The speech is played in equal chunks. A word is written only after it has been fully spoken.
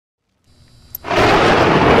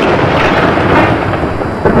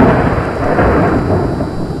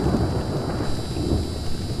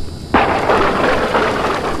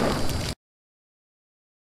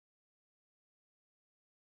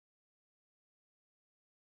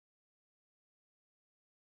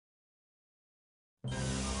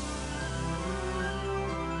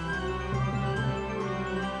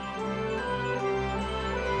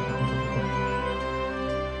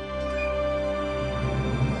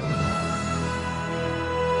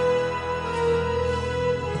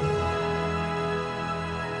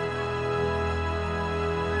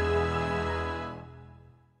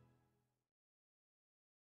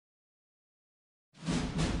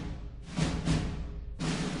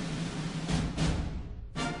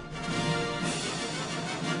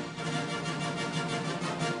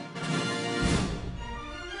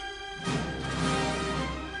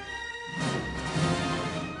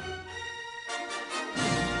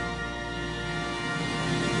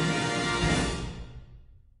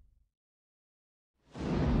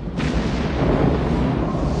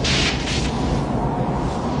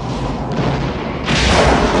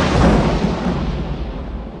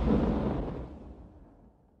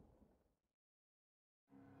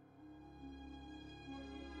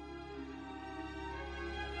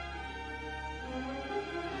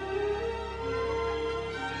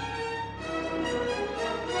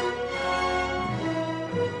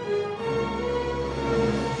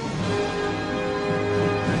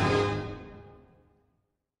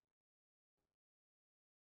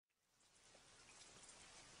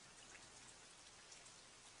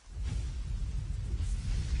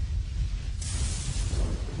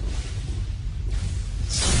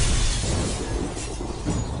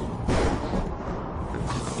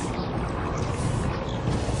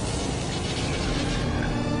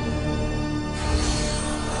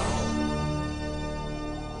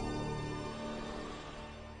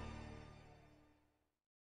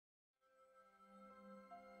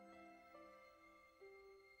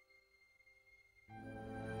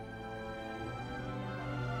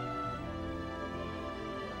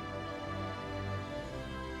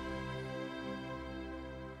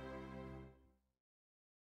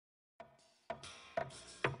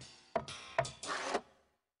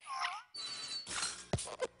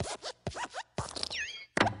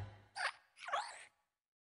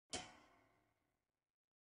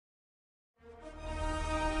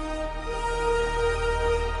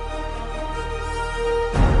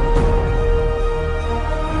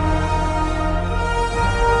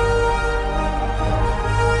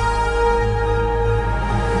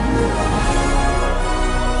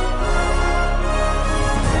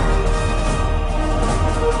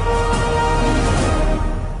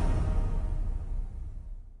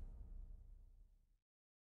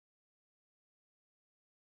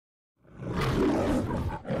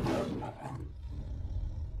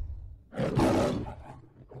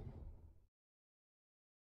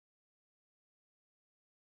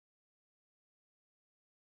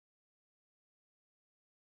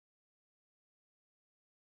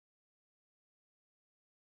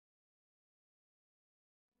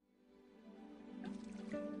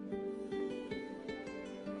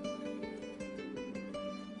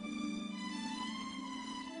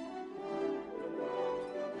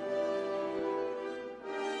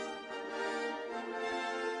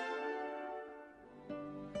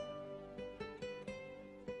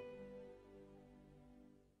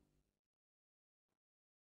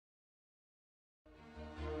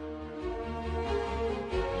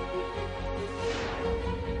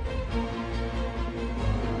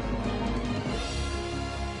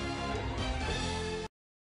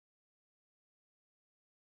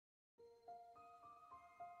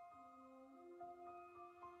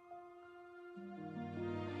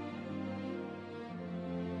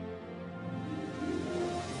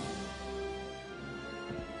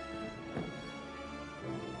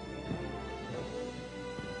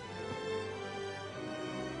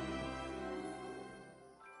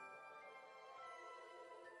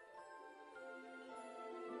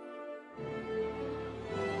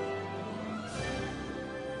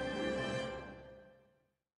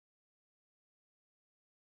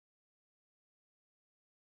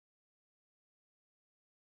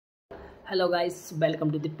Hello guys, welcome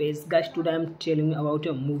to the page. Guys, today I'm telling you about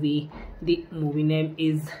a movie. The movie name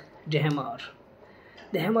is Dahmer.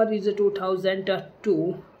 Dahmer is a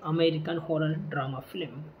 2002 American horror drama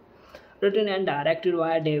film written and directed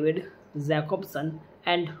by David Jacobson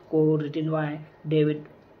and co-written by David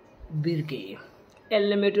Birke. A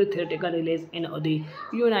limited theatrical release in the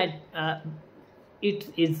United. It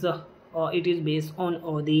is based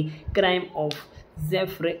on the crime of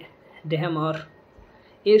Jeffrey Dahmer,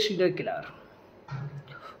 a serial killer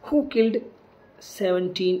who killed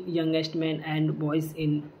 17 youngest men and boys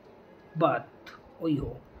in Bath,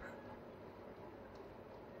 Ohio,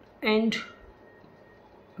 and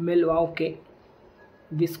Milwaukee,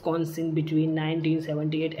 Wisconsin between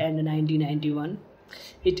 1978 and 1991.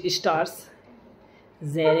 It stars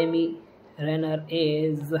Jeremy Renner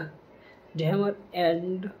as Dahmer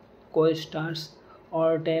and co-stars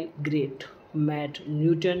Artel Great, Matt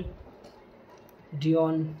Newton,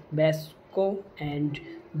 Dion Basco, and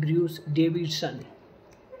Bruce Davidson.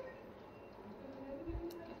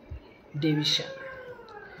 The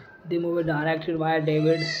movie directed by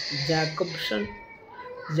David Jacobson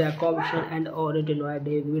and written by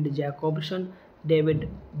David Jacobson, David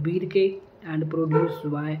Birke, and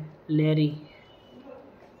produced by Larry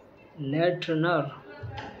Lerner,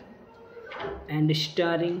 and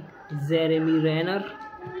starring Jeremy Renner,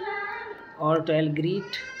 Artel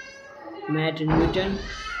Great, Matt Newton,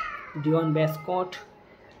 Dion Bascott,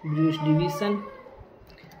 Bruce Davison.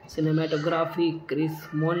 Cinematography Chris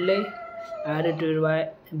Monley, edited by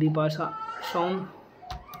Bipasa Som,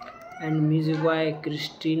 and music by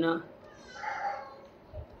Christina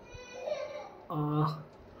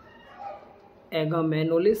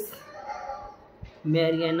Agamanolis,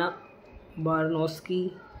 Mariana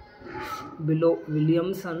Barnowski, Willow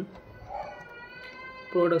Williamson.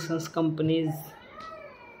 Productions companies: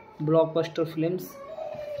 Blockbuster Films,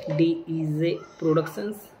 DEZ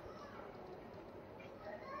Productions,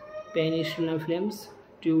 Peninsula Films,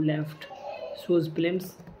 Two Left Shoes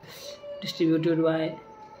Films. Distributed by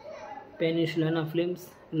Peninsula Films.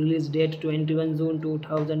 Release date 21 June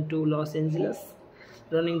 2002, Los Angeles.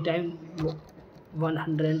 Running time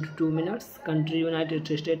 102 minutes. Country United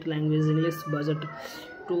States. Language English. Budget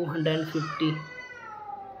 250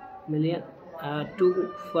 million.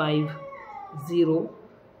 250,000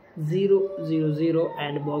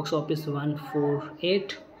 and box office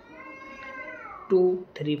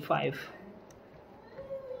 148,235.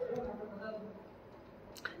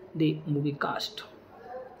 The movie cast: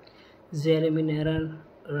 Jeremy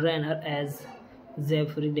Renner as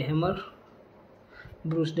Jeffrey Dahmer,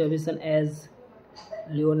 Bruce Davison as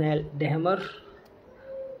Lionel Dahmer,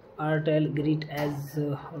 Artel Great as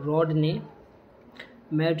Rodney,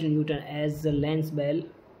 Matt Newton as Lance Bell,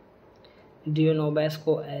 Dion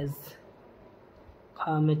Basco as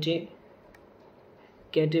Hamete,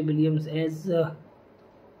 Katie Williams as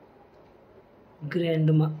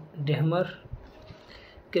Grandma Dahmer,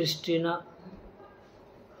 Christina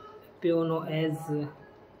Piono as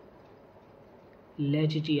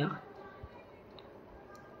Letitia,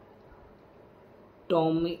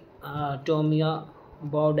 Tomia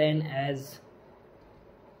Bowden as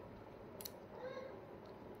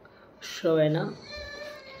Savannah,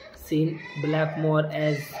 Sean Blackmore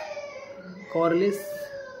as Corliss,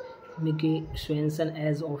 Mickey Swenson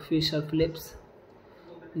as Officer Phillips,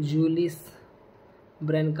 Julius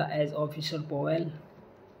Branca as Officer Powell,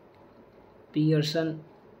 Pearson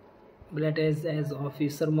Blattes as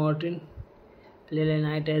Officer Martin, Lily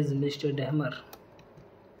Knight as Mr. Dahmer.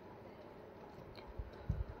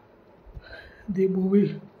 The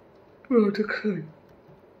movie production: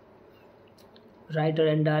 writer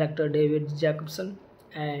and director David Jacobson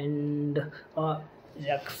and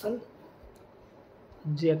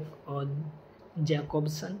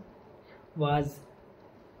Jacobson was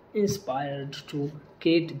inspired to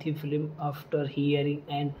create the film after hearing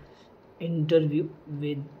an interview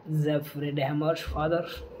with Jeffrey Dahmer's father,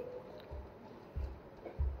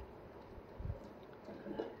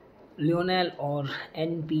 Lionel, or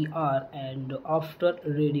NPR, and after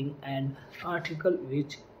reading an article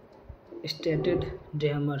which stated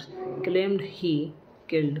Dahmer claimed he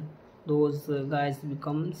killed those guys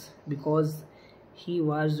becomes because he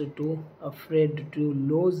was too afraid to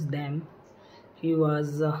lose them. His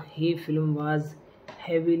film was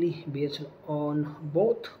heavily based on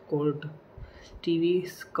both cold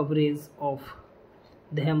TV coverage of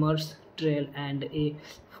Dahmer's trial and a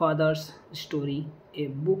father's story, a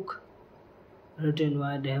book written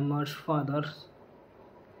by Dahmer's father,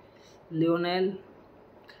 Lionel.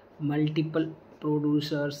 Multiple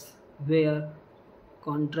producers were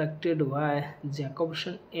contracted by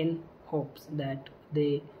Jacobson in hopes that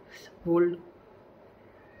they would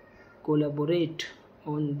collaborate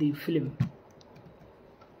on the film,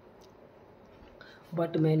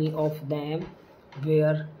 but many of them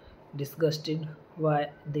were disgusted by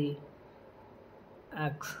the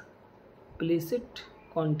explicit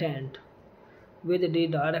content, with the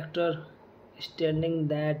director stating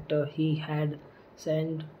that he had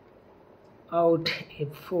sent out a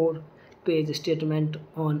 4-page statement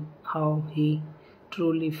on how he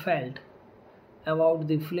truly felt about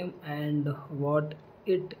the film and what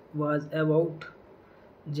it was about.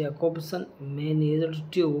 Jacobson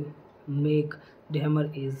managed to make Dahmer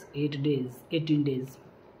is 18 days.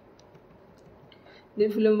 The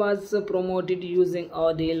film was promoted using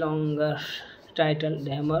the longer title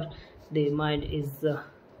Dahmer, The Mind is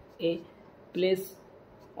a Place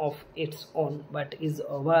of Its Own, but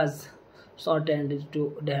was shortened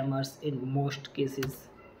to Dahmer's in most cases.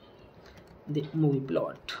 The movie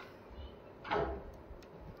plot.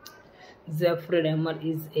 Jeffrey Dahmer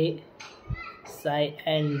is a shy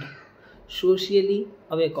and socially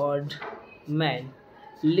awkward man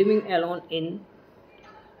living alone in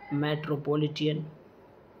metropolitan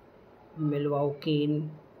Milwaukee,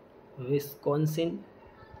 Wisconsin,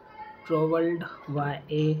 troubled by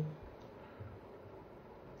a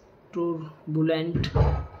turbulent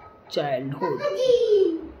childhood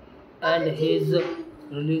and his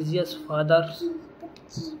religious father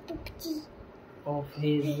of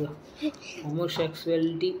his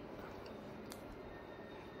homosexuality.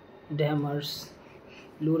 Dahmer's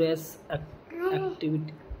lures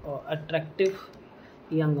attractive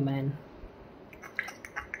young man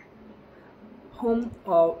home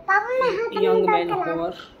of young man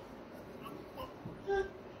horror,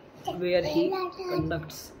 where he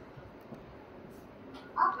conducts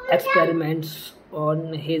experiments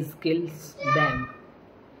on his kills them,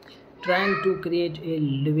 trying to create a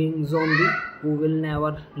living zombie who will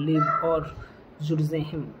never live or judge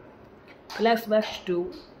him. Flashbacks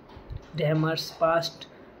to Dahmer's past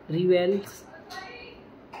reveal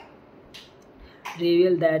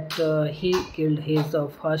that he killed his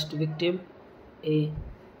first victim, a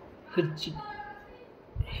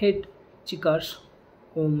hitchhiker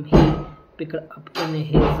whom he picked up in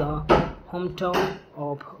his hometown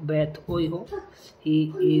of Beth, Ohio.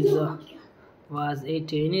 He was a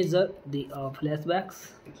teenager. The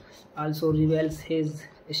flashbacks also reveals his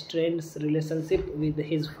strained relationship with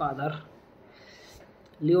his father,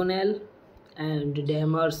 Lionel, and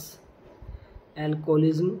Dahmer's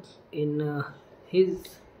alcoholism in the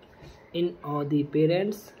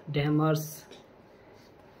parents. Dahmer's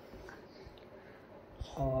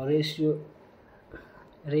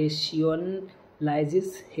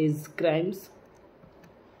rationalizes his crimes,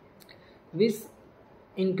 which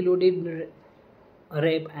included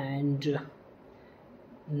rape and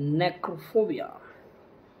necrophobia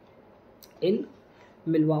in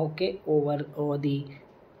Milwaukee over the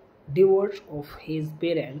divorce of his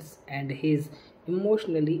parents and his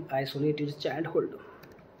emotionally isolated childhood.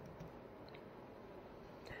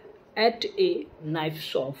 At a knife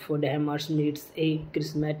shop, Dahmer meets a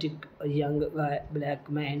charismatic young black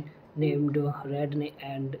man named Renner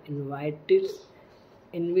and invites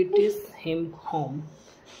him home,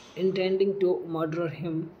 intending to murder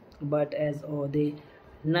him. But as the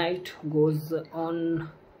night goes on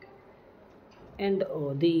and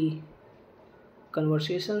the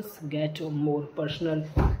conversations get more personal,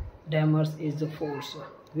 Dahmer is forced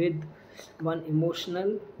with one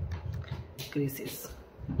emotional crisis.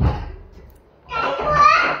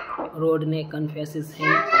 Rodney confesses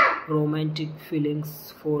his romantic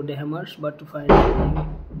feelings for Dahmer, but finds him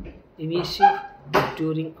evasive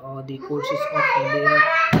during the course of their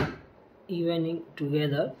evening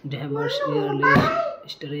together. Dahmer nearly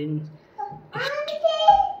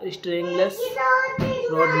strangles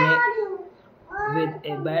Rodney with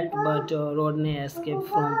a belt, but Rodney escapes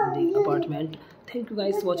from the apartment. Thank you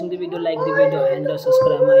guys for watching the video. Like the video and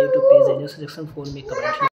subscribe my YouTube page and section for me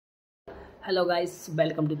comments. Hello guys,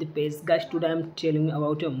 welcome to the page. Guys, today I'm telling you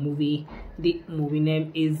about a movie. The movie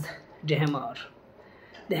name is Dahmer.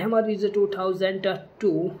 Dahmer is a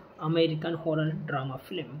 2002 American horror drama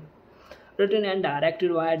film written and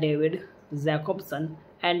directed by David Jacobson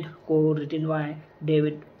and co-written by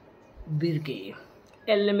David Birke.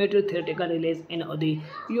 A limited theatrical release in the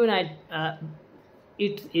United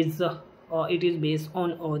it is based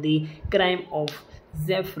on the crime of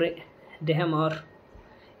Jeffrey Dahmer,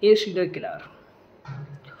 a serial killer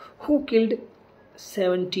who killed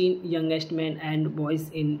 17 youngest men and boys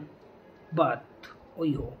in Bath,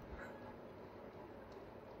 Ohio,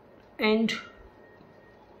 and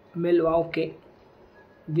Milwaukee,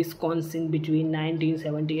 Wisconsin between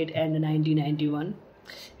 1978 and 1991.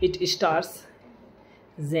 It stars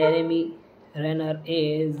Jeremy Renner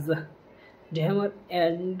as Dahmer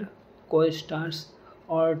and co-stars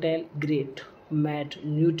Artel Great, Matt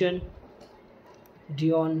Newton,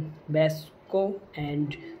 Dion Basco,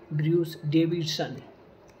 and Bruce Davidson.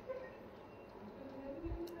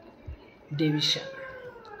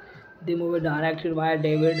 The movie directed by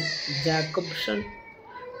David Jacobson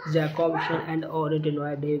and written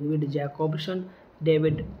by David Jacobson,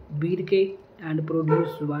 David Birke, and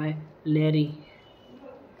produced by Larry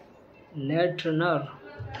Lerner,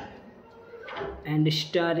 and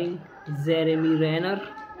starring Jeremy Renner,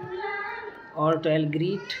 Artel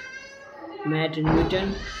Great, Matt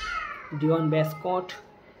Newton, Dion Bascott,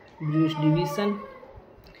 Bruce Davison.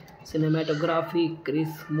 Cinematography Chris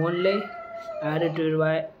Monley, edited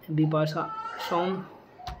by Bipasa Som,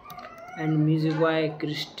 and music by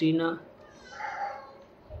Christina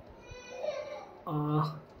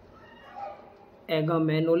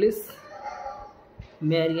Agamanolis,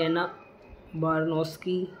 Mariana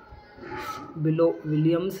Barnowski, Willow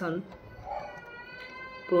Williamson.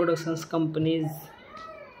 Productions companies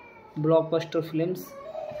Blockbuster Films,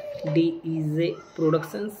 DEZ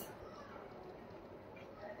Productions,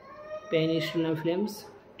 Peninsula Films,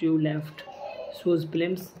 Two Left Shoes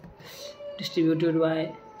Films. Distributed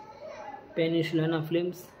by Peninsula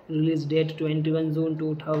Films. Release date 21 June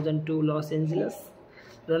 2002, Los Angeles.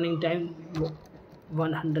 Running time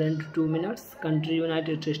 102 minutes. Country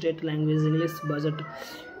United States. Language English. Budget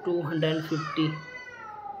 250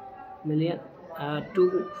 million.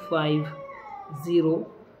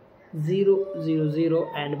 250000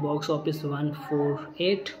 and box office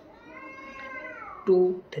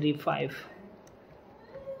 148,235.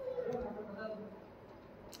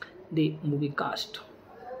 The movie cast: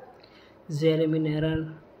 Jeremy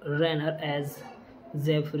Renner as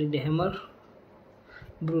Jeffrey Dahmer,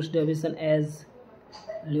 Bruce Davison as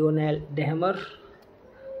Lionel Dahmer,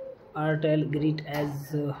 Artel Great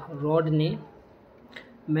as Rodney,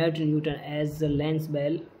 Matt Newton as Lance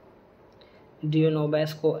Bell, Dion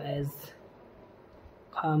Basco as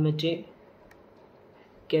Hamete,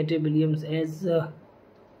 Katie Williams as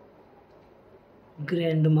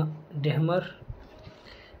Grandma Dahmer,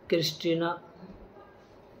 Christina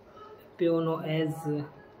Piono as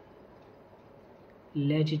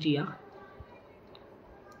Letitia,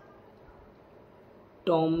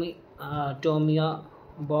 Tomia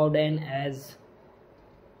Bowden as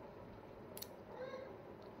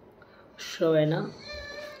Shawna,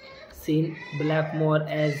 Sean Blackmore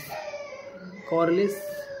as Corliss,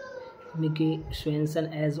 Mickey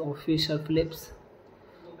Swenson as Officer Phillips,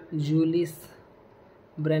 Julius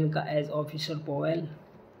Branca as Officer Powell,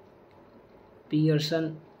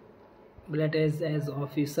 Pearson Blattes as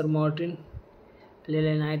Officer Martin,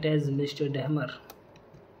 Lily Knight as Mr. Dahmer.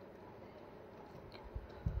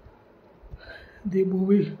 The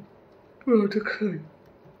movie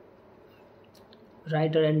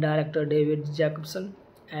writer and director David Jacobson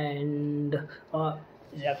and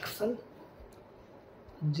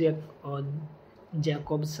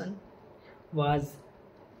Jacobson was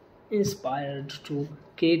inspired to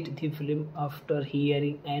create the film after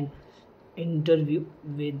hearing an interview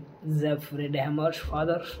with Jeffrey Dahmer's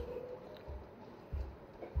father,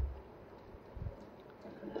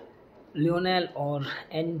 Lionel, or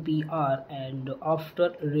NPR, and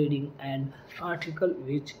after reading an article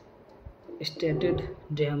which stated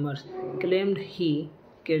Dahmer claimed he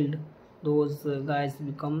killed those guys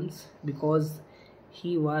because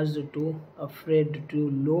he was too afraid to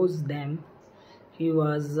lose them. His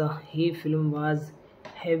film was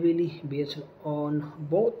heavily based on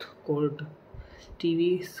both court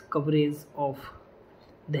TV coverage of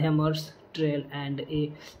Dahmer's trial and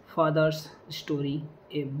a father's story,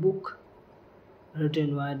 a book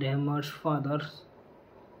written by Dahmer's father,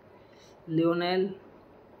 Lionel.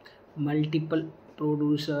 Multiple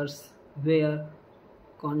producers were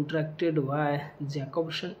contracted by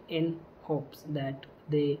Jacobson in hopes that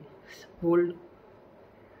they would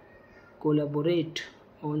collaborate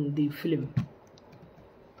on the film,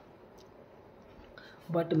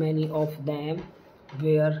 but many of them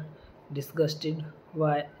were disgusted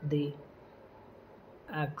by the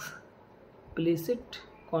explicit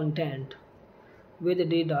content, with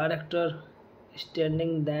the director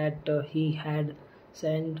stating that he had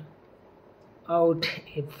sent out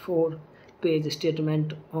a 4-page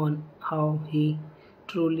statement on how he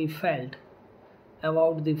truly felt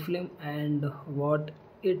about the film and what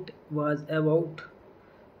it was about.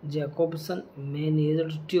 Jacobson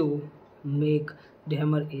managed to make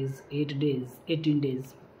Dahmer is 18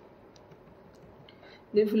 days.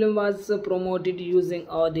 The film was promoted using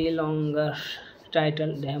the longer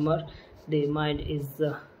title Dahmer. The Mind is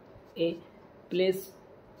a place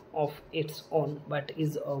of its own, but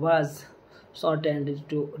was shortened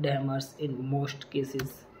to Dahmer's in most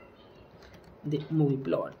cases. The movie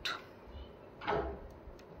plot.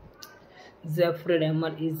 Jeffrey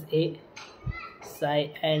Dahmer is a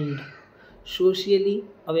shy and socially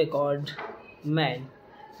awkward man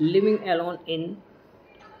living alone in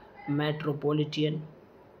metropolitan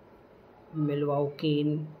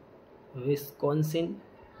Milwaukee, Wisconsin,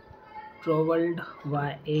 troubled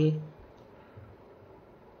by a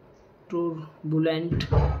turbulent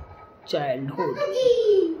childhood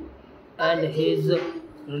and his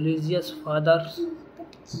religious father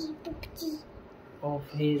of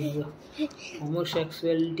his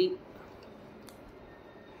homosexuality.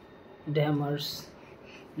 Dahmer's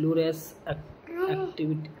lures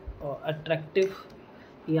attractive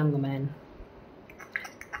young man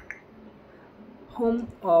whom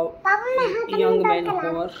young man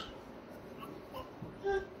horror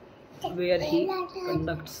where he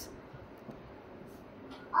conducts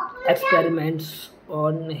experiments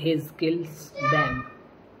on his skills them,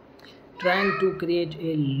 trying to create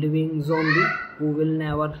a living zombie who will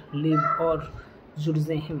never live or judge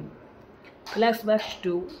him. Flashbacks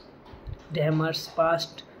to Dahmer's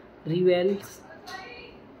past reveal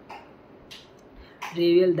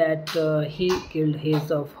that he killed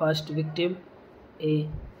his first victim, a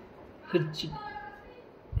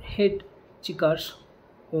hitchhiker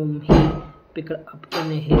whom he picked up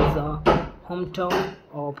in his hometown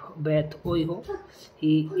of Beth, Ohio.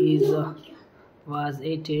 Was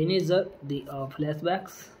a teenager. The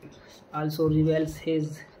flashbacks also reveals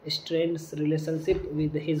his strained relationship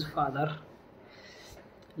with his father,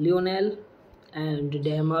 Lionel, and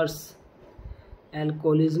Dahmer's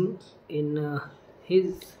alcoholism in the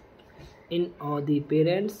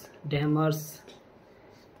parents. Dahmer's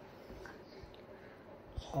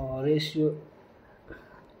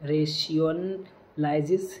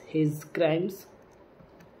rationalizes his crimes,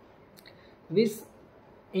 which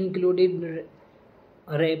included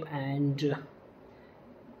rape and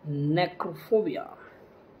necrophobia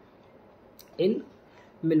in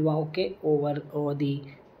Milwaukee over the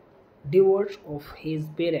divorce of his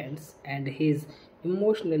parents and his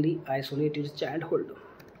emotionally isolated childhood.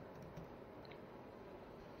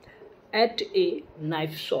 At a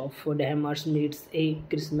knife shop, Dahmer meets a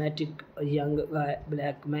charismatic young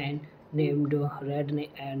black man named Renner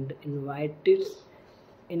and invites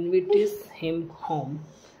him home,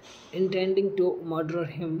 intending to murder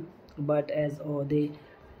him. But as the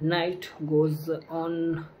night goes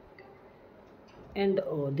on and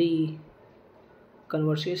the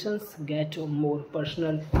conversations get more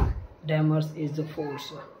personal, Dahmer is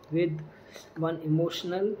forced with one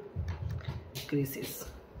emotional crisis.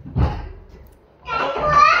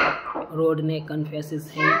 Rodney confesses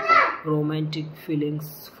his romantic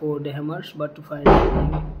feelings for Dahmer, but finds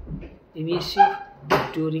him evasive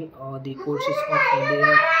during the courses of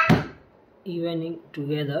their evening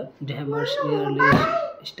together. Dahmer nearly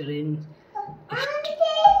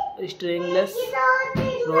strangles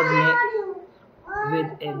Rodney with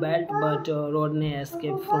a belt, but Rodney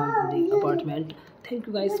escaped from the apartment. Thank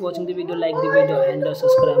you guys for watching the video. Like the video and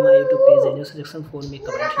subscribe my YouTube page and your suggestion for me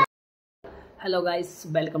comment. Hello guys,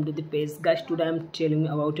 welcome to the page. Guys, today I'm telling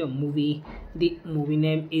you about a movie. The movie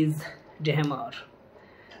name is Dahmer.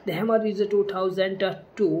 Dahmer is a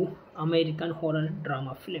 2002 American horror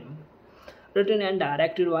drama film written and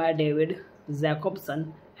directed by David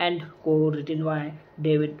Jacobson and co-written by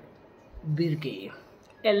David Birke.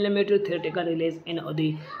 A limited theatrical release in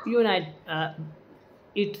the United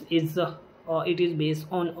it is based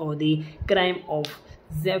on the crime of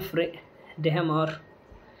Jeffrey Dahmer,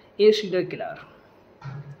 a serial killer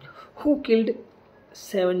who killed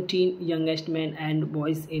 17 youngest men and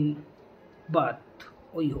boys in Bath,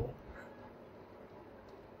 Ohio,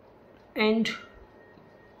 and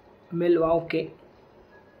Milwaukee,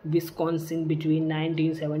 Wisconsin between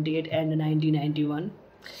 1978 and 1991.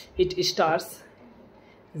 It stars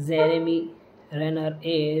Jeremy Renner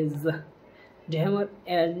as Dahmer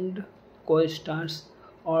and co-stars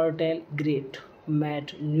Artel, Great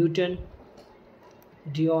Matt Newton,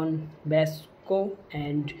 Dion Basco, Basco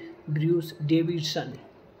and Bruce Davidson.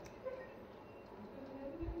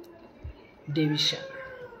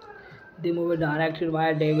 The movie directed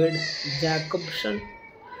by David Jacobson,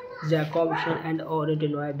 and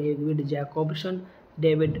originated by David Jacobson,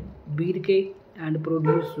 David Birke, and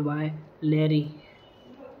produced by Larry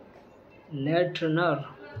Renner,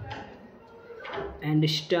 and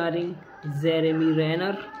starring Jeremy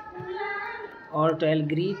Renner, Artel,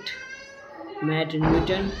 Matt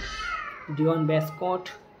Newton, Dion Bascott,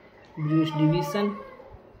 Bruce Davison.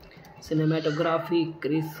 Cinematography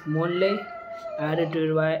Chris Monley,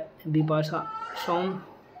 edited by Bipasa Som,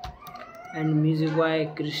 and music by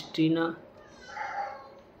Christina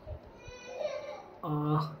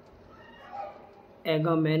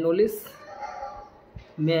Agamanolis,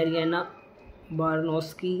 Mariana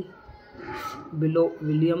Barnowski, Willow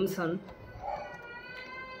Williamson.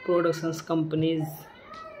 Productions companies: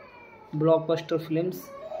 Blockbuster Films,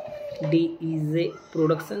 DEZ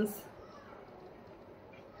Productions,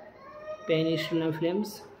 Peninsula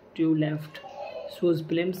Films, Two Left Shoes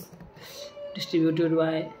Films. Distributed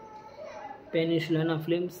by Peninsula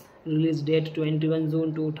Films. Release date 21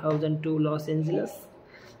 June 2002, Los Angeles.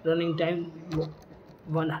 Running time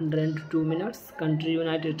 102 minutes. Country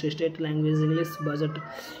United States. Language English. Budget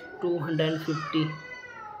 250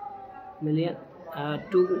 million.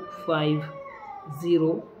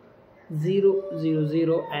 250,000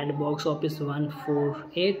 and box office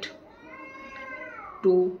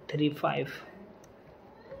 148,235.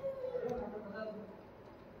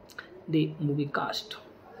 The movie cast: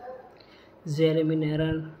 Jeremy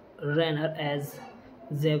Renner as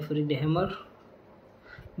Jeffrey Dahmer,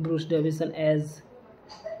 Bruce Davison as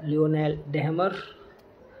Lionel Dahmer,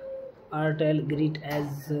 Artel as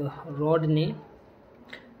Rodney,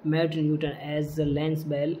 Matt Newton as Lance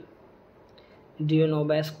Bell, Dion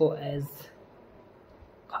Basco as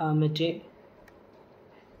Khamete,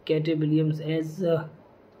 Katie Williams as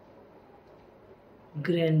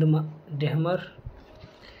Grandma Dahmer,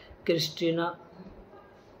 Christina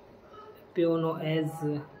Piono as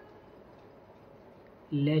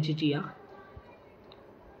Letitia,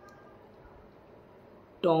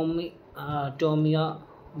 Tomia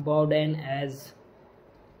Bowden as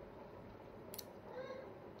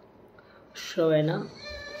Shawna,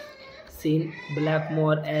 Sean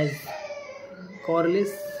Blackmore as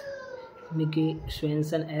Corliss, Mickey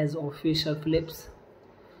Swenson as Officer Phillips,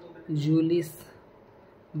 Julius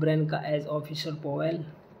Branca as Officer Powell,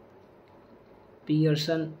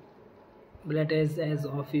 Pearson Blattes as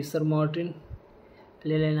Officer Martin,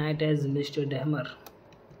 Lily Knight as Mr. Dahmer.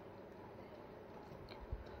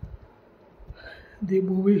 The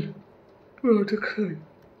movie production: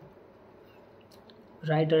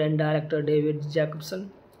 writer and director David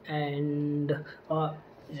Jacobson and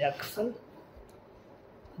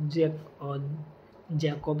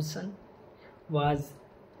Jacobson was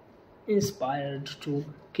inspired to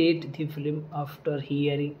create the film after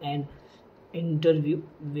hearing an interview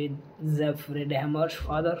with Jeffrey Dahmer's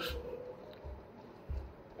father,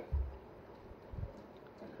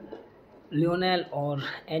 Lionel, or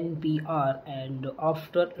NPR, and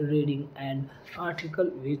after reading an article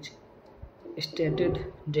which stated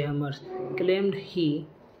Dahmer claimed he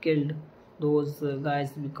killed those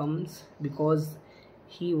guys because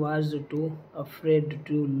he was too afraid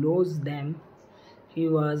to lose them.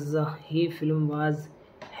 His film was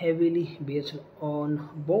heavily based on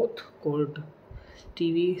both cold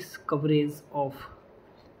TV coverage of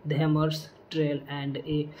Dahmer's trial and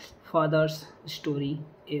a father's story,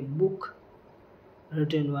 a book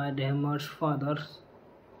written by Dahmer's father,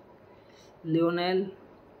 Lionel.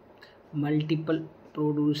 Multiple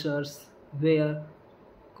producers were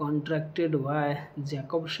contracted by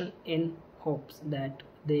Jacobson in hopes that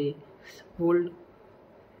they would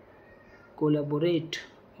collaborate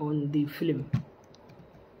on the film,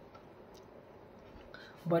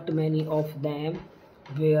 but many of them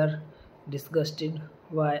were disgusted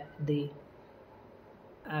by the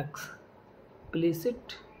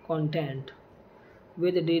explicit content,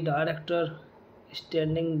 with the director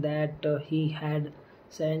stating that he had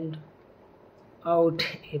sent out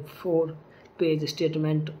a 4-page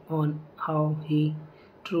statement on how he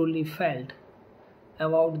truly felt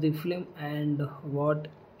about the film and what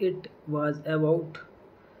it was about.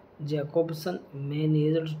 Jacobson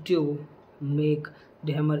managed to make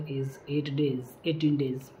Dahmer is 18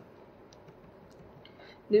 days.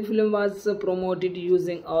 The film was promoted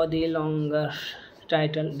using the longer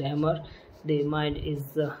title Dahmer, The Mind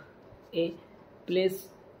is a Place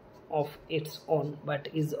of Its Own, but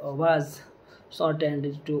was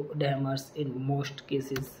shortened to Dahmer's in most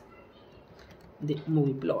cases. The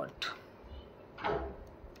movie plot: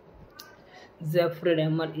 Jeffrey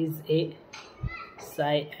Dahmer is a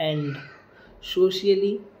shy and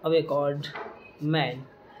socially awkward man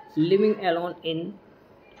living alone in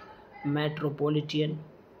metropolitan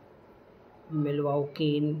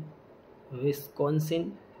Milwaukee,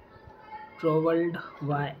 Wisconsin, troubled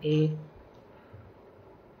by a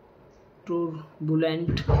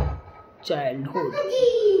turbulent childhood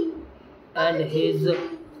and his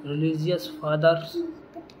religious father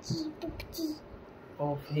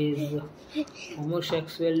of his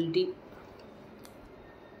homosexuality.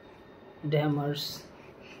 Dahmer's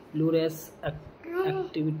lures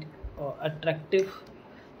attractive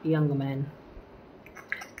young man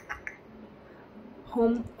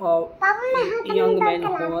whom a young man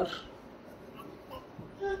whore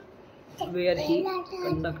where he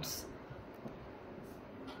conducts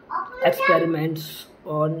experiments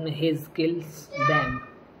on his kills them,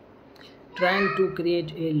 trying to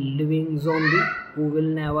create a living zombie who will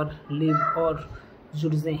never live or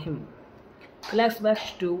judge him.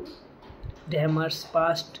 Flashbacks to Dahmer's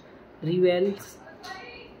past reveal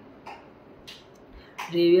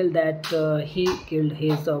that he killed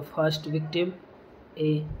his first victim,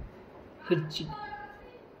 a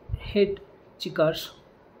hitchhiker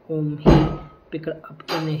whom he picked up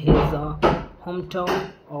in his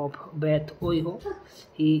hometown of Beth, Ohio.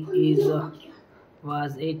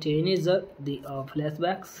 Was a teenager. The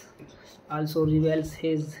flashbacks also reveals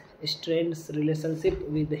his strained relationship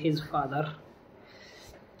with his father,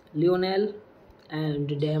 Lionel, and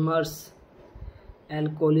Dahmer's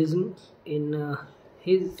alcoholism in the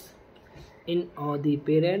parents.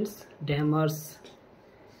 Dahmer's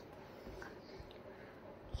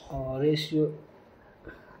ratio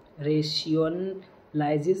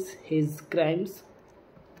rationalizes his crimes,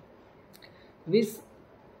 which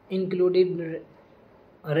included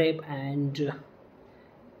rape and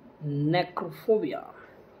necrophobia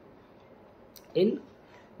in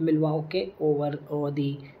Milwaukee over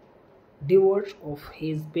the divorce of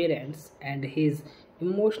his parents and his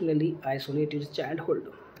emotionally isolated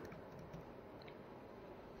childhood.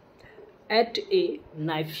 At a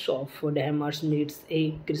knife shop, Dahmer meets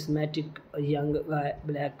a charismatic young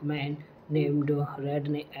black man named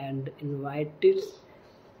Renner and invites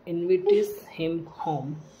him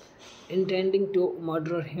home, intending to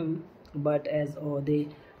murder him. But as the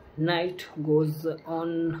night goes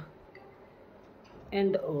on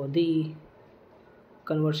and the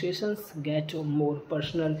conversations get more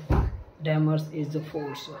personal, Dahmer is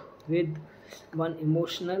forced with one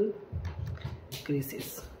emotional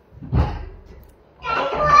crisis.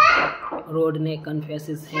 Rodney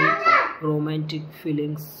confesses his romantic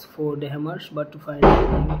feelings for Dahmer, but finds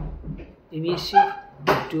him evasive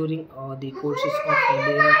during the courses of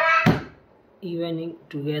their evening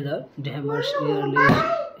together. Dahmer early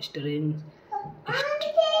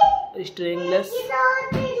strangles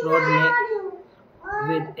Rodney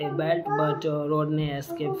with a belt, but Rodney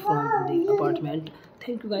escaped from the apartment.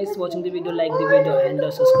 Thank you guys for watching the video. Like the video and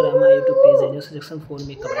subscribe my YouTube page and section for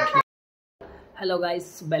me comment. Hello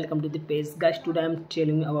guys, welcome to the page. Guys, today I'm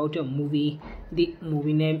telling you about a movie. The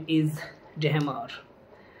movie name is Dahmer.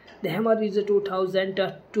 Dahmer is a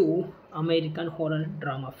 2002 American horror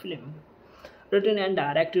drama film written and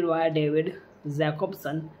directed by David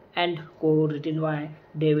Jacobson and co-written by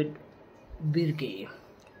David Birke.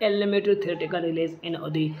 A limited theatrical release in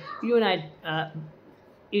the United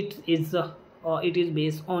it is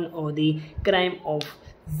based on the crime of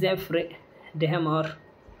Jeffrey Dahmer,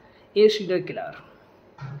 a serial killer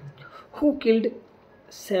who killed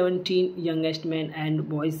 17 youngest men and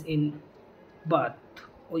boys in Bath,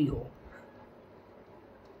 Ohio,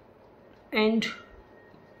 and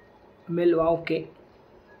Milwaukee,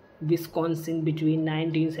 Wisconsin between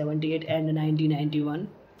 1978 and 1991.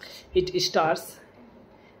 It stars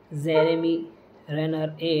Jeremy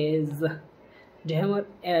Renner as Dahmer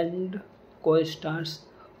and co-stars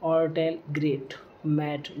Artel, Great,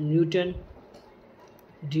 Matt Newton,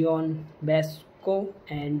 Dion Basco,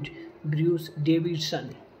 and Bruce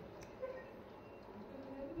Davidson.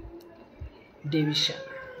 The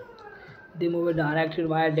movie directed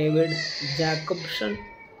by David Jacobson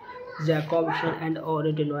and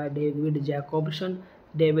written by David Jacobson,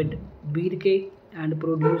 David Birke, and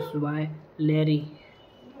produced by Larry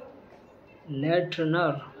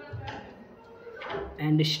Lerner,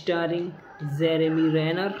 and starring Jeremy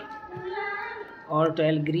Renner,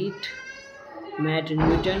 Artel, Great, Matt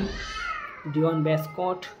Newton, Dion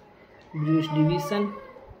Bascott, Bruce Davison.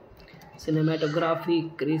 Cinematography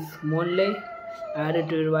Chris Monley,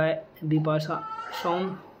 edited by Bipasa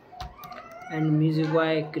Som, and music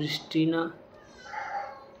by Christina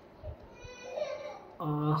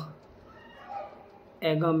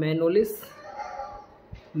Agamanolis.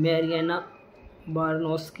 Mariana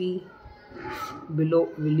Barnowski, Willow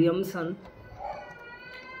Williamson.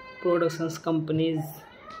 Productions companies: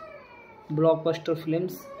 Blockbuster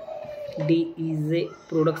Films, DEZ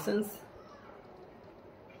Productions,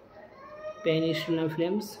 Peninsula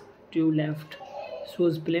Films, Two Left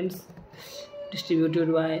Shoes Films.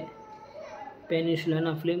 Distributed by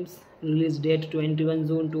Peninsula Films. Release date 21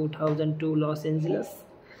 June 2002, Los Angeles.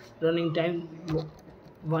 Running time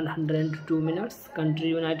 102 minutes. Country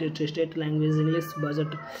United States. Language English. Budget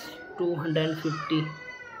 250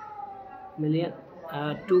 million.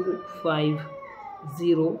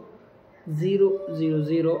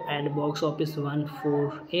 250000 and box office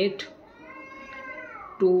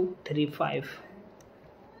 148235.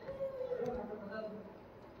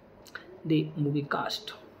 The movie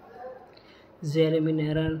cast: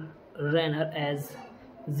 Jeremy Renner as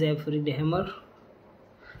Jeffrey Dahmer,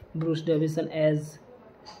 Bruce Davison as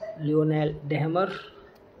Lionel Dahmer,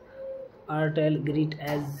 Artel Grit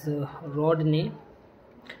as Rodney,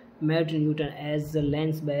 Matt Newton as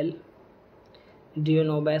Lance Bell, Dion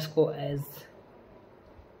Obasco as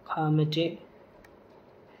Hamete,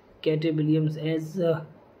 Katie Williams as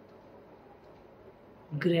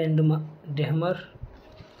Grandma Dahmer,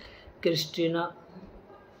 Christina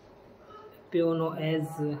Piono as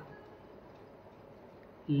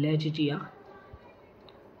Letitia,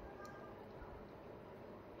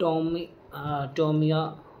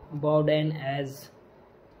 Tomia Bowden as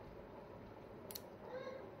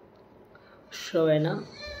Shawna,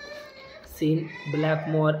 Sean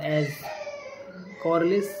Blackmore as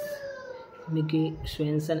Corliss, Mickey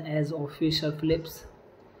Swenson as Officer Phillips,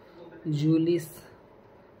 Julius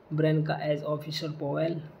Branca as Officer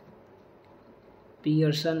Powell,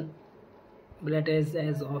 Pearson Blattes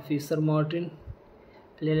as Officer Martin,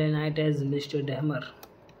 Lily Knight as Mr. Dahmer.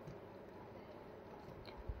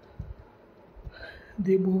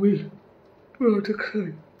 The movie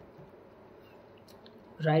production: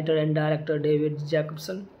 writer and director David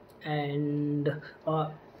Jacobson and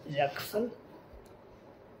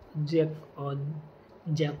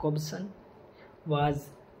Jacobson was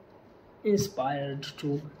inspired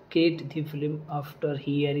to create the film after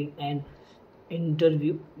hearing an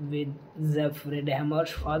interview with Jeffrey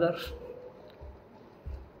Dahmer's father,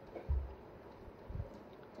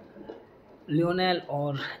 Lionel,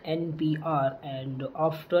 or NPR, and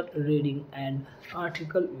after reading an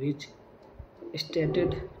article which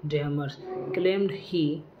stated Dahmer claimed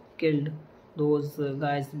he killed those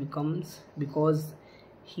guys because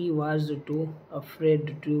he was too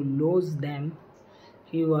afraid to lose them.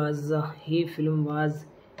 His film was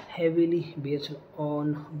heavily based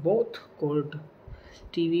on both court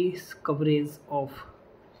TV coverage of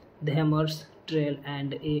Dahmer's trial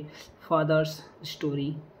and a father's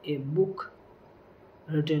story, a book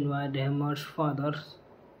written by Dahmer's father,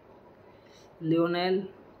 Lionel.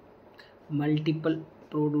 Multiple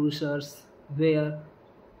producers were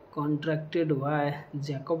contracted by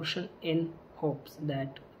Jacobson in hopes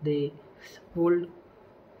that they would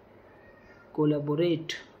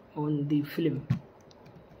collaborate on the film,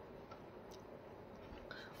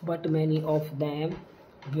 but many of them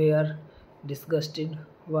were disgusted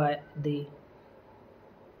by the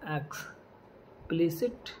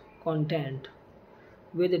explicit content,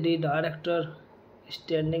 with the director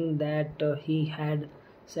stating that he had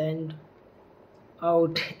sent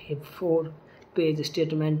out a 4-page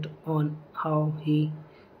statement on how he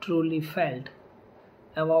truly felt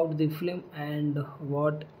about the film and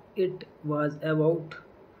what it was about.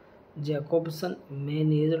 Jacobson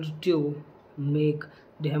managed to make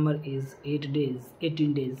Dahmer is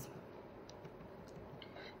 18 days.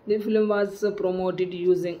 The film was promoted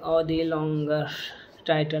using the longer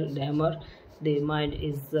title Dahmer, The Mind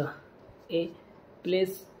is a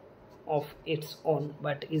Place of Its Own,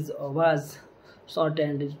 but was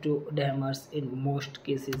shortened to Dahmer's in most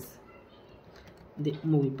cases. The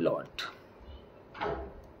movie plot: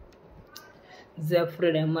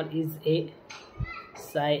 Jeffrey Dahmer is a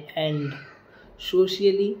shy and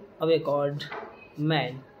socially awkward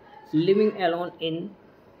man living alone in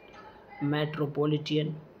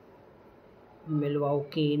metropolitan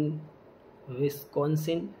Milwaukee,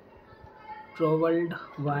 Wisconsin, troubled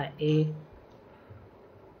by a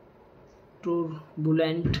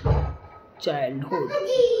turbulent childhood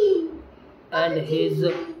and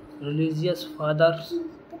his religious father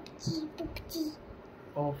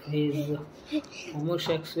of his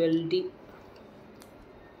homosexuality.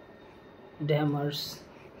 Dahmer's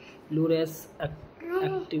lures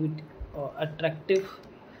attractive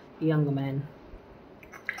young man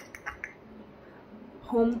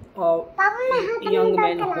whom young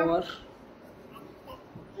men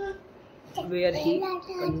where he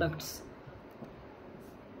conducts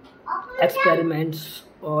experiments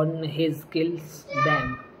on his kills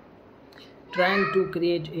them, trying to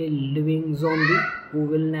create a living zombie who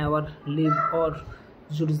will never live or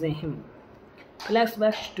judge him.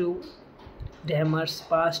 Flashbacks to Dahmer's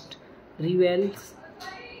past reveal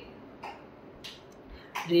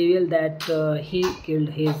that he killed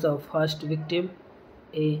his first victim,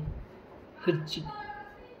 a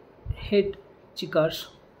hitchhiker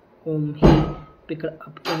whom he picked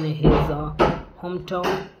up in his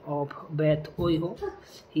hometown of Beth, Ohio.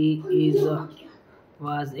 He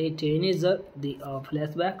was a teenager. The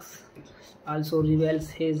flashbacks also reveals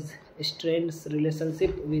his strained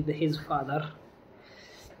relationship with his father,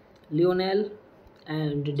 Lionel,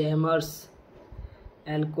 and Dahmer's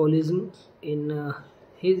alcoholism in the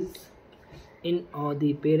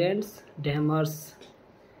parents. Dahmer's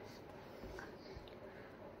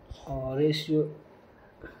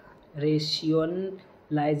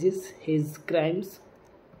rationalizes his crimes,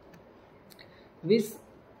 which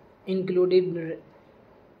included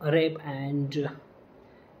rape and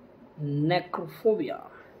necrophobia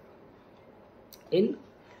in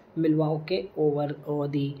Milwaukee over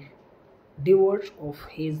the divorce of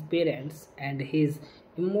his parents and his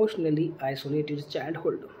emotionally isolated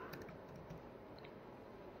childhood.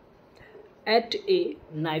 At a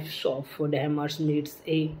knife shop, Dahmer meets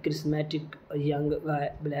a charismatic young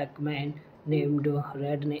black man named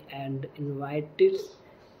Renner and invites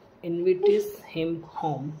him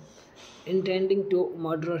home, intending to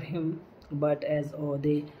murder him. But as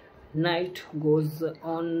the night goes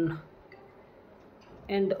on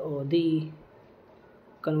and the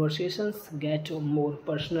conversations get more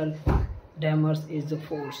personal, Dahmer is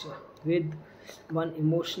forced with one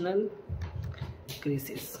emotional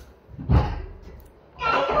crisis.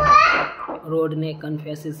 Rodney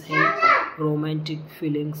confesses his romantic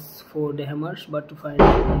feelings for Dahmer, but finds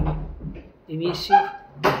him evasive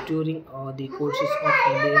during the course of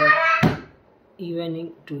their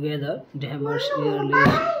evening together. Dahmer rarely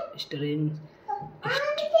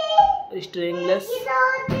strangles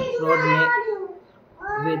Rodney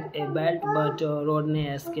with a belt, but Rodney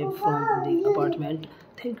escaped from the apartment.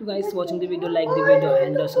 Thank you guys for watching the video. Like the video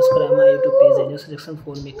and subscribe my YouTube page and your suggestion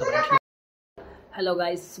for me comment. Hello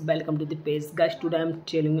guys, welcome to the page. Guys, today I'm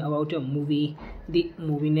telling you about a movie. The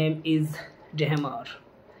movie name is Dahmer.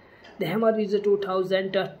 Dahmer is a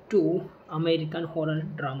 2002 American horror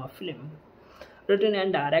drama film written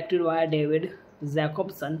and directed by David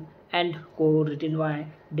Jacobson and co-written by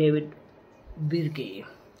David Birke.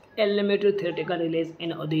 A limited theatrical release in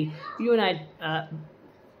the United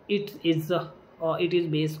it is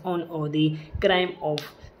based on the crime of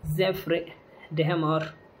Jeffrey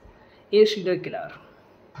Dahmer, a serial killer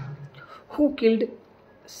who killed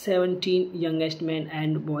 17 youngest men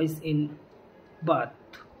and boys in Bath,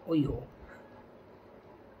 Ohio,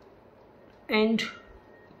 and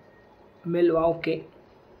Milwaukee,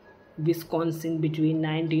 Wisconsin between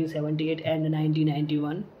 1978 and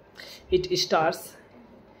 1991. It stars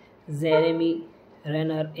Jeremy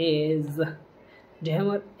Renner as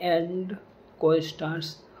Dahmer and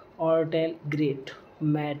co-stars Artel, Great,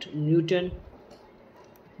 Matt Newton,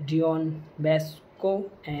 Dion Basco,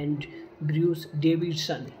 and Bruce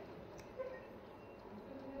Davidson.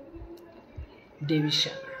 The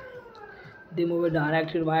movie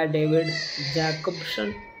directed by David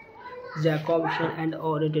Jacobson and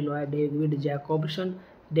written by David Jacobson,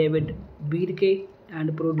 David Birke,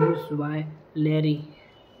 and produced by Larry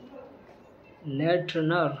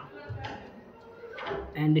Lerner,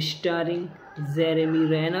 and starring Jeremy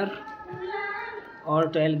Renner,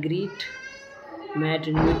 Artel, Great, Matt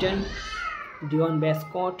Newton, Dion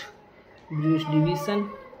Bascott, Bruce Davison.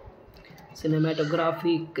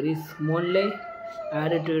 Cinematography Chris Monley,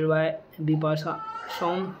 edited by Bipasa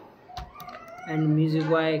Shom, and music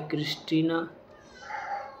by Christina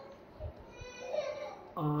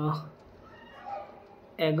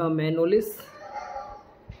Agamanolis,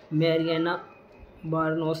 Mariana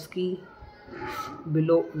Barnowski,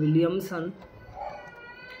 Willow Williamson.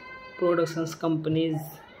 Productions companies: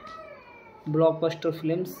 Blockbuster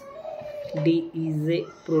Films, DEZ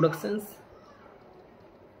Productions,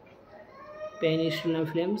 Peninsula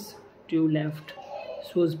Films, Two Left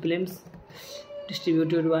Shoes Films.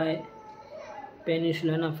 Distributed by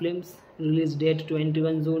Peninsula Films. Release date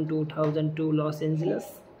 21 June 2002, Los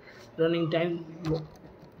Angeles. Running time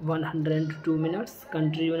 102 minutes.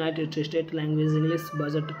 Country United States. Language English.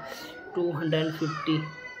 Budget 250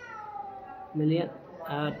 million.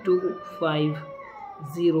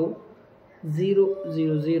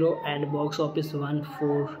 250,000 and box office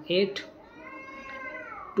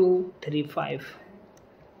 148,235.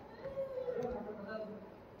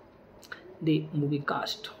 The movie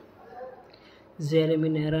cast: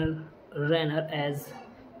 Renner as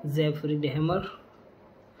Jeffrey Dahmer,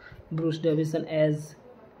 Bruce Davison as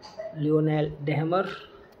Lionel Dahmer,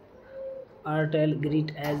 Artel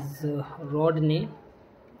Grit as Rodney,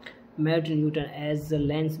 Matt Newton as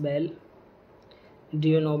Lance Bell,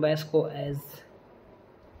 Dion Obasco as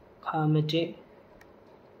Hamete,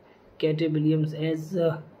 Katie Williams as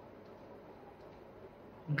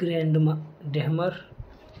Grandma Dahmer,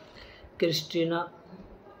 Christina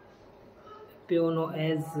Piono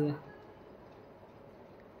as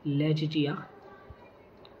Letitia,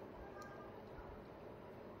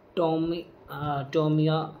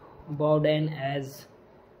 Tomia Bowden as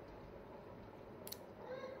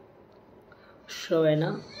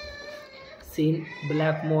Shawna, Sean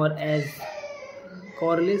Blackmore as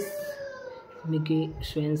Corliss, Mickey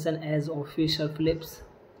Swenson as Officer Phillips,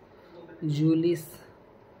 Julius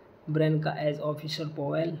Branca as Officer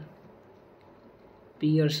Powell,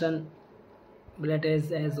 Pearson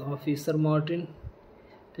Blattes as Officer Martin,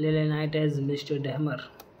 Lily Knight as Mr. Dahmer.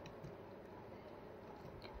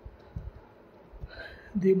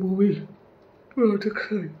 The movie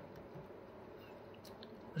production: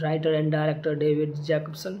 writer and director David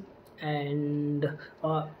Jacobson and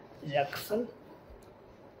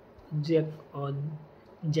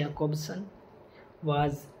Jacobson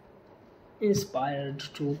was inspired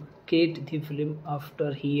to create the film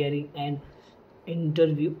after hearing an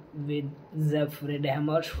interview with Jeffrey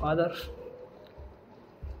Dahmer's father,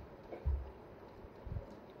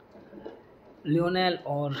 Lionel,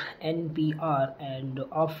 or NPR, and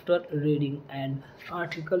after reading an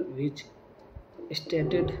article which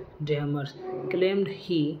stated Dahmer claimed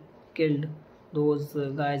he killed those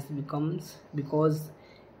guys because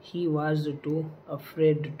he was too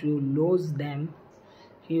afraid to lose them.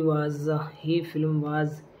 His film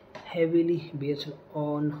was heavily based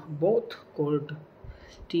on both court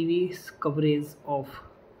TV coverage of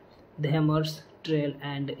Dahmer's trial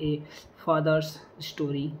and a father's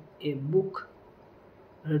story, a book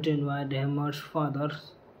written by Dahmer's father,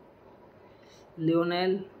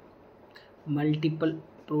 Lionel. Multiple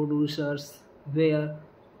producers were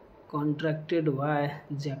contracted by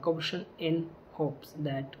Jacobson in hopes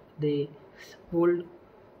that they would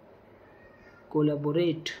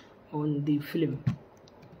collaborate on the film,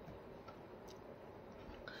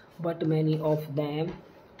 but many of them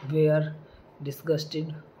were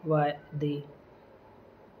disgusted by the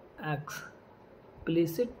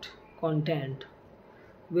explicit content,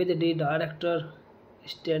 with the director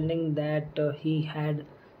stating that he had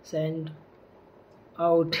sent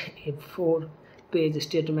out a 4-page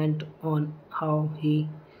statement on how he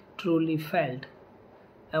truly felt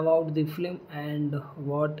about the film and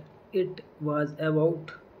what it was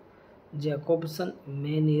about. Jacobson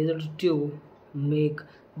managed to make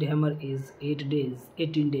Dahmer is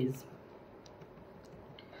 18 days.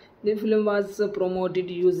 The film was promoted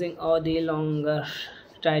using the longer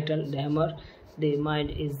title Dahmer, The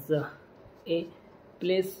Mind is a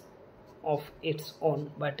Place of Its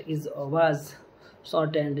Own, but was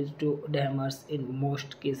shortened to Dahmer's in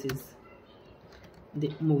most cases.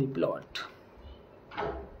 The movie plot: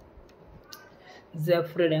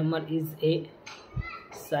 Jeffrey Dahmer is a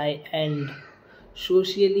shy and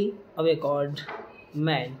socially awkward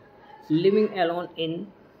man living alone in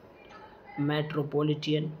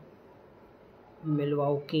metropolitan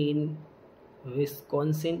Milwaukee,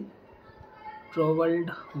 Wisconsin,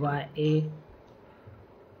 troubled by a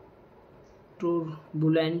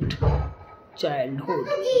turbulent childhood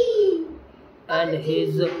and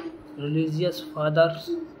his religious father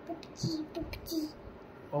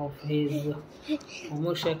of his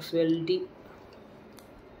homosexuality.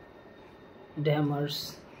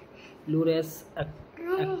 Dahmer's lures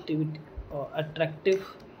attractive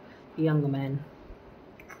young man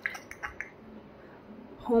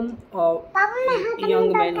home of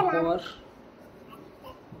young man horror,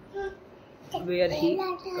 where he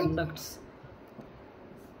conducts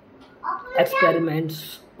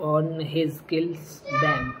experiments on his kills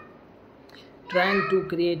them, trying to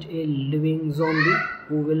create a living zombie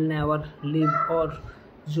who will never live or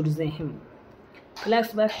judge him.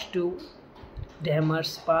 Flashbacks to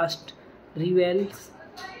Dahmer's past reveal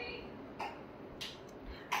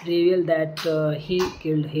that he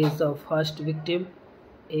killed his first victim,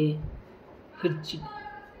 a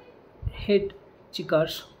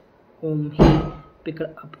hitchhiker whom he picked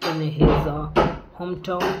up in his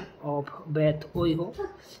hometown of Beth, Ohio.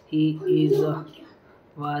 He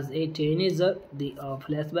was a teenager. The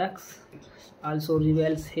flashbacks also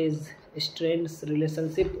reveals his strained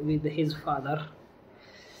relationship with his father,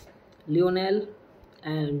 Lionel,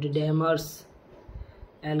 and Dahmer's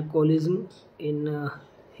alcoholism in the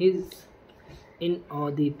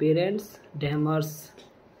parents. Dahmer's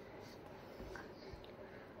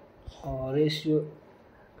ratio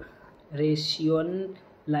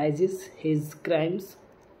rationalizes his crimes,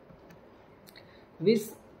 which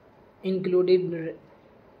included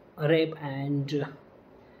rape and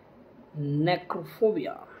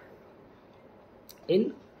necrophobia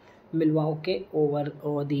in Milwaukee over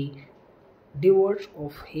the divorce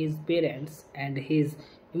of his parents and his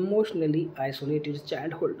emotionally isolated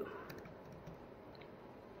childhood.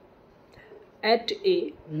 At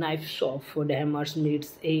a knife shop, Dahmer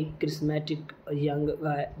meets a charismatic young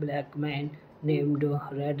black man named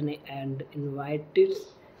Renner and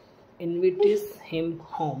invites him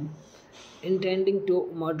home, intending to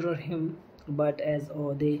murder him. But as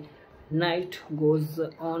the night goes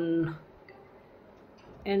on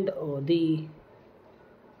and the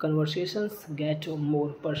conversations get more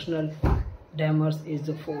personal, Dahmer is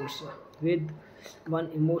forced with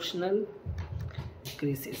one emotional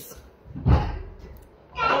crisis.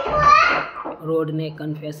 Rodney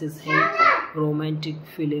confesses his romantic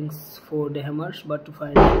feelings for Dahmer, but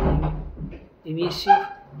finds him evasive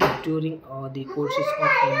during the courses of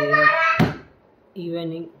their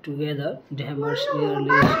evening together. Dahmer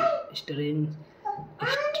nearly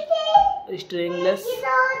strangless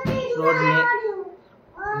Rodney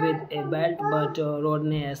with a belt, but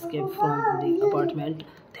Rodney escaped from the apartment.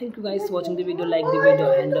 Thank you guys for watching the video. Like the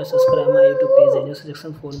video and subscribe my YouTube page and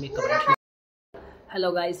section for me comment.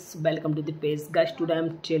 Hello guys, welcome to the page. Guys, today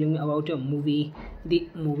I'm telling you about a movie. The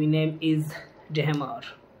movie name is Dahmer.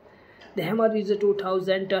 Dahmer is a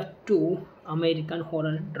 2002 American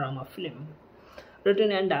horror drama film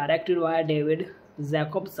written and directed by David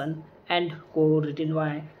Jacobson and co-written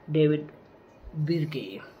by David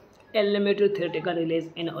Birke. A limited theatrical release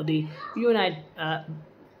in the United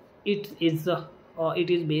it is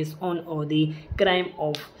based on the crime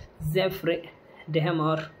of Jeffrey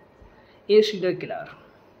Dahmer, a serial killer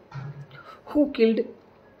who killed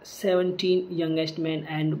 17 youngest men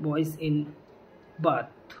and boys in Bath,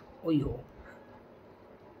 Ohio,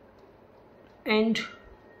 and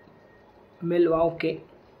Milwaukee,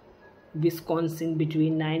 Wisconsin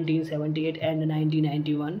between 1978 and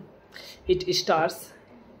 1991. It stars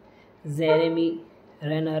Jeremy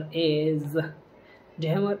Renner as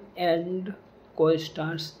Dahmer and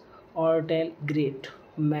co-stars Artel, Great,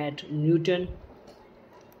 Matt Newton,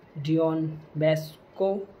 Dion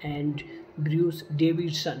Basco, and Bruce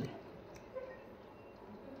Davidson.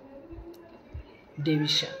 The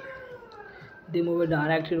movie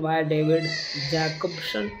directed by David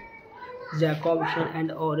Jacobson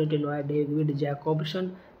and written by David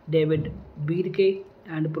Jacobson, David Birke,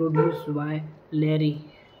 and produced by Larry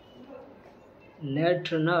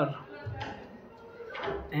Lerner,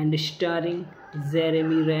 and starring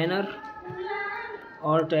Jeremy Renner,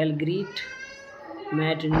 Artel, Great,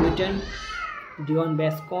 Matt Newton, Dion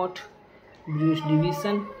Bascott, Bruce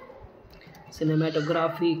Davison.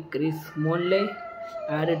 Cinematography Chris Monley.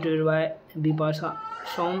 Edited by Bipasa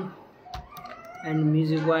Som, and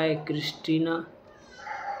music by Christina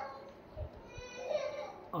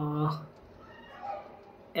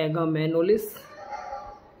Agamanolis,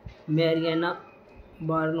 Mariana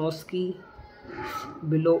Barnowski,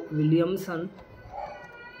 Willow Williamson.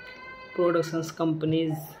 Productions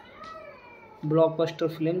companies: Blockbuster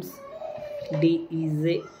Films,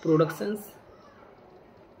 DEZ Productions,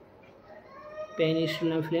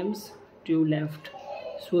 Peninsula Films, Two Left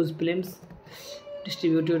Shoes Films.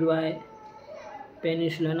 Distributed by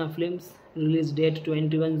Peninsula Films. Release date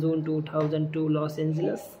 21 June 2002, Los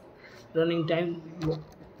Angeles. Running time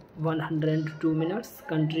 102 minutes.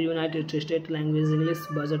 Country United States. Language English.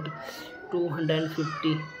 Budget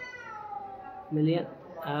 250 million.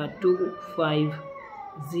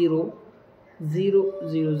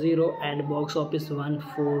 250000 and box office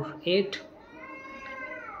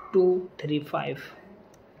 148,235.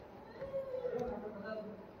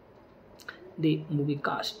 The movie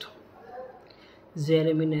cast: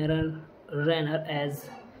 Jeremy Renner as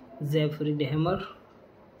Jeffrey Dahmer,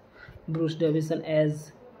 Bruce Davison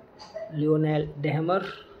as Lionel Dahmer,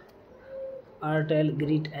 Artel,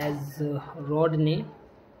 Great as Rodney,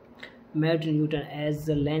 Matt Newton as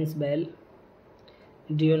Lance Bell,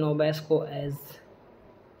 Dion Basco as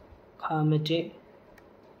Hamete,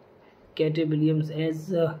 Katie Williams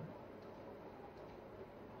as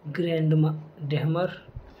Grandma Dahmer,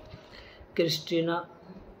 Christina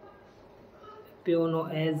Piono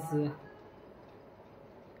as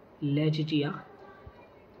Letitia,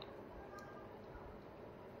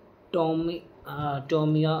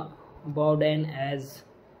 Tomia Bowden as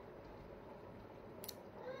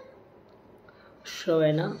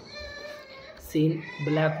Savannah, Sean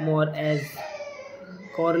Blackmore as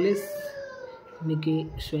Corliss, Mickey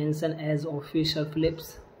Swenson as Officer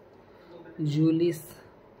Phillips, Julius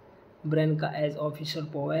Branca as Officer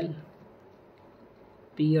Powell,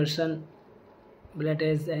 Pearson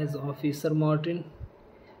Blattes as Officer Martin,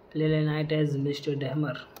 Lily Knight as Mr.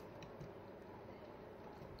 Dahmer.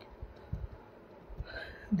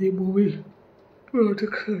 The movie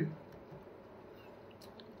production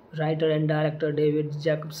writer and director David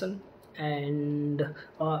Jacobson and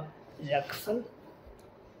Jackson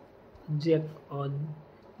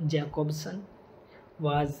Jacobson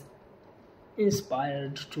was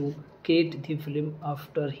inspired to create the film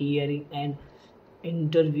after hearing an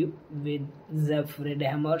interview with Jeffrey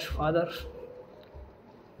Dahmer's father,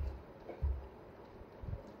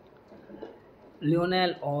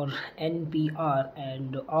 Lionel, or NPR,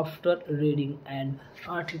 and after reading an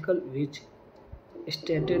article which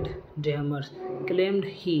stated Dahmer claimed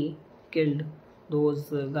he killed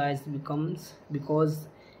those guys because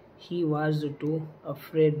he was too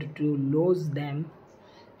afraid to lose them.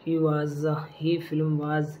 His film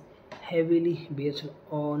was heavily based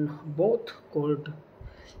on both court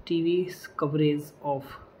TV coverage of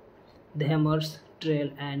Dahmer's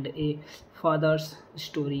trial and a father's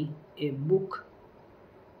story, a book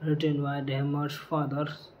written by Dahmer's father,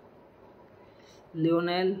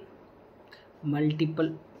 Lionel.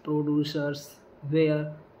 Multiple producers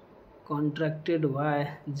were contracted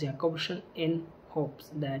by Jacobson in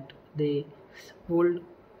hopes that they would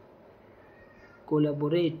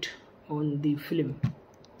collaborate on the film,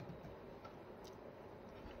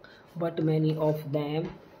 but many of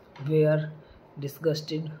them were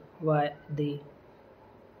disgusted by the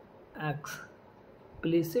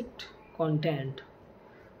explicit content,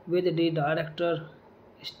 with the director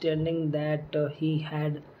stating that he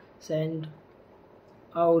had sent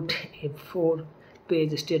out a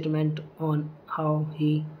 4-page statement on how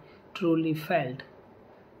he truly felt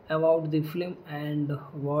about the film and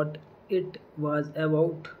what it was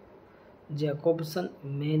about. Jacobson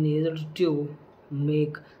managed to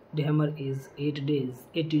make Dahmer is 18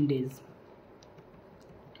 days.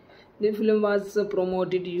 The film was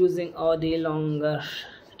promoted using the longer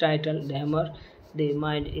title Dahmer, The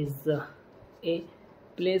Mind is a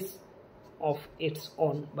Place of Its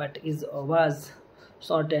Own, but was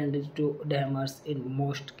shortened to Dahmer's in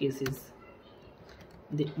most cases.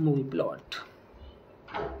 The movie plot.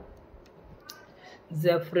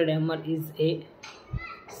 Jeffrey Dahmer is a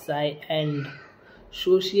shy and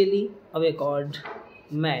socially awkward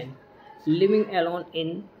man living alone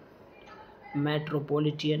in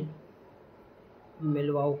metropolitan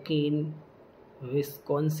Milwaukee,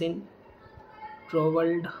 Wisconsin,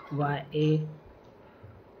 troubled by a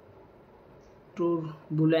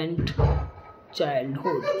turbulent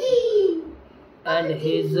childhood and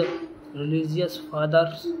his religious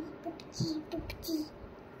father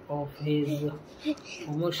of his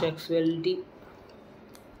homosexuality.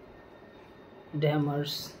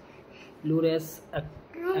 Dahmer's lures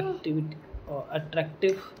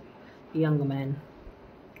attractive young man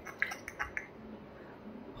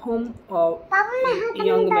whom a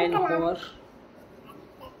young man horror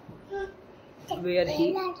where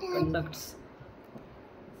he conducts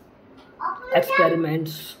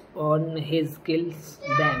experiments on his kills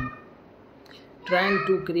them, trying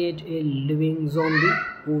to create a living zombie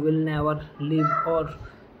who will never live or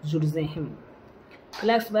judge him.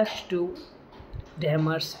 Flashbacks to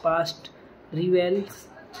Dahmer's past reveal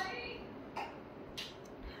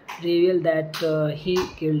that he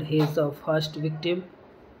killed his first victim,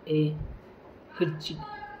 a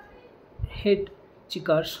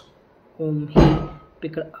hitchhiker whom he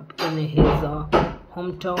picked up in his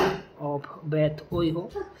hometown of Beth, Ohio.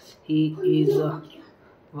 He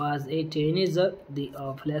was a teenager. The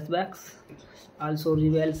flashbacks also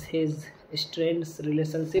reveals his strained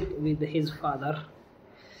relationship with his father,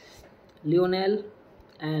 Lionel,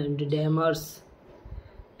 and Dahmer's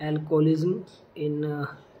alcoholism in the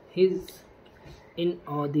parents.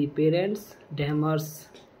 Dahmer's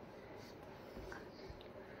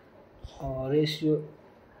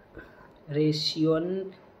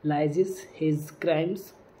rationalizes his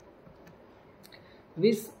crimes,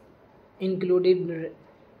 which included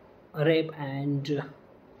rape and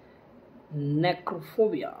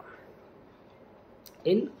necrophobia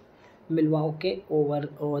in Milwaukee over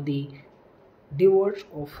the divorce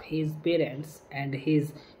of his parents and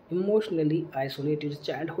his emotionally isolated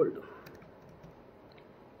childhood.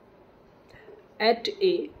 At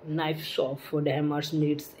a knife shop, Dahmer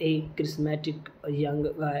meets a charismatic young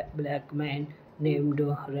black man named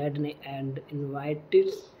Renner and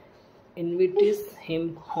invites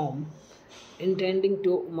him home. intending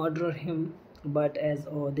to murder him, but as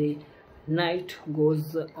the night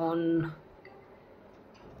goes on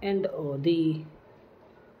and the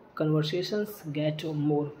conversations get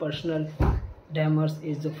more personal, Dahmer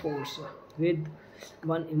is forced with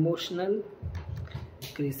one emotional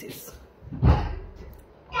crisis.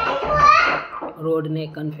 Rodney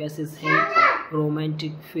confesses him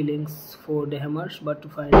romantic feelings for Dahmer, but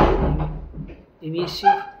finds him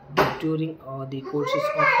evasive during the courses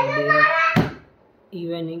of their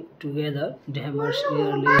evening together. Dahmer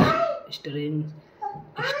early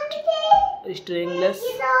stringless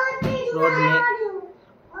Rodney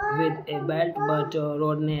with a belt, but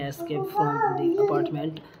Rodney escaped from the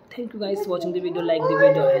apartment. Thank you guys for watching the video. Like the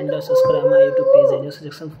video and subscribe my YouTube page and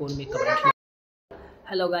section for me comment.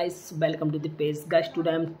 Hello guys, welcome to the page. Guys,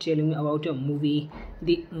 today I'm telling you about a movie.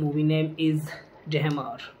 The movie name is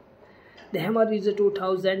Dahmer. Dahmer is a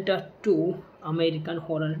 2002 American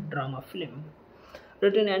horror drama film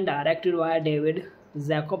written and directed by David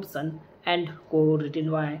Jacobson and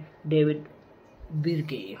co-written by David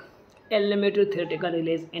Birke. A limited theatrical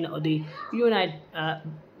release in the United.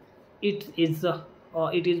 It is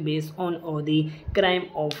based on the crime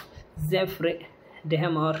of Jeffrey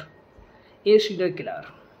Dahmer, a serial killer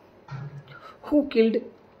who killed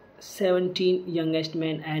 17 youngest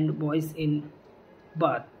men and boys in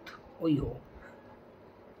Bath, Ohio,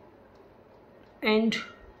 and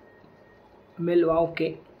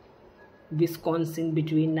Milwaukee, Wisconsin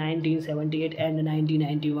between 1978 and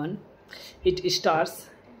 1991. It stars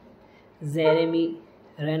Jeremy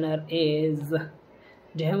Renner as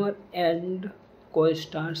Dahmer and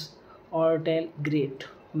co-stars Artel, Great,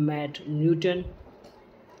 Matt Newton,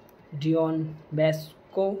 Dion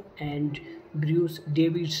Basco, and Bruce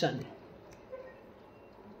Davidson.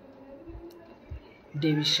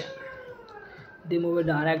 The movie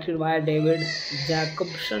directed by David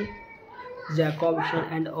Jacobson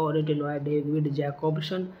and written by David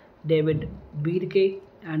Jacobson, David Birke,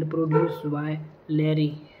 and produced by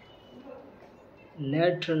Larry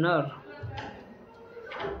Lerner,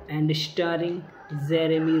 and starring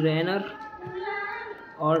Jeremy Renner,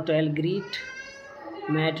 Artel, Great,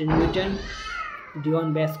 Matt Newton,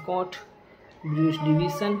 Dion Bascott, Bruce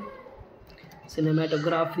Davison.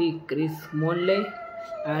 Cinematography Chris Monley,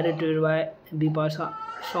 edited by Bipasa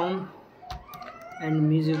Som, and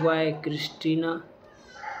music by Christina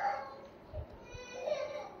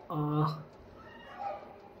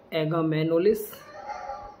Agamanolis,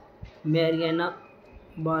 Mariana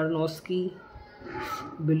Barnowski,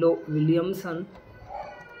 Willow Williamson.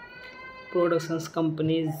 Productions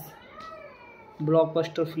companies: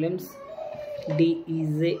 Blockbuster Films,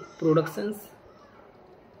 DEZ Productions,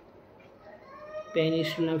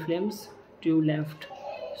 Peninsula Films, Two Left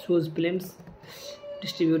Shoes Films.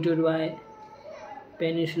 Distributed by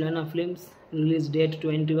Peninsula Films. Release date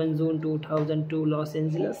 21 June 2002, Los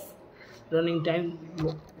Angeles. Running time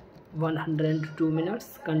 102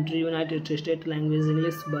 minutes. Country United States. Language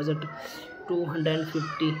English. Budget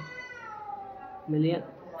 250 million.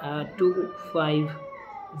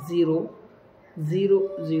 250,000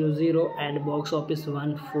 and box office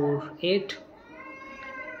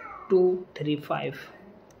 148,235.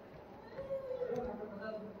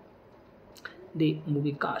 The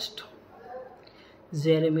movie cast: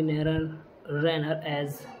 Jeremy Renner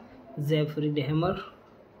as Jeffrey Dahmer,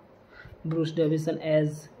 Bruce Davison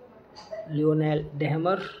as Lionel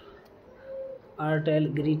Dahmer, Artel,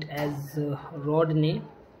 Great as Rodney,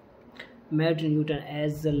 Matt Newton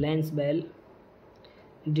as Lance Bell,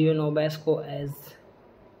 Dion Basco as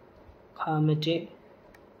Hamete,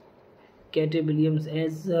 Katie Williams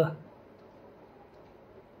as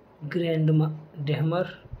Grandma Dahmer,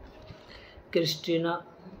 Christina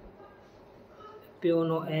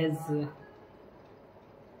Piono as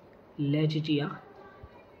Letitia,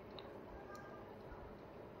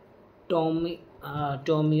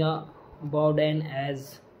 Tomia Bowden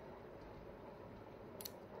as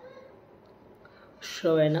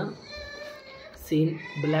Savannah, Sean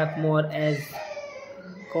Blackmore as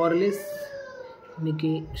Corliss,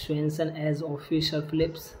 Mickey Swenson as Officer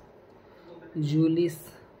Phillips,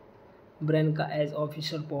 Julius Branca as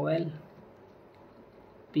Officer Powell,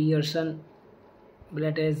 Pearson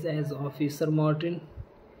Blattes as Officer Martin,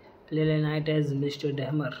 Lily Knight as Mr.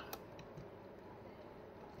 Dahmer.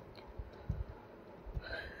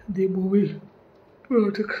 The movie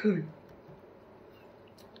production: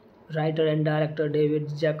 writer and director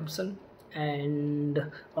David Jacobson and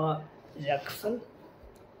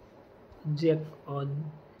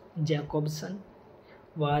Jacobson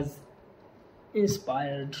was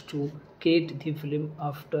inspired to create the film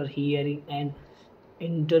after hearing an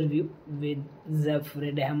interview with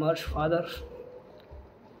Jeffrey Dahmer's father,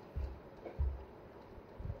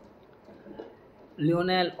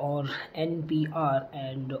 Lionel, or NPR,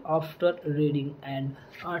 and after reading an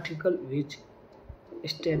article which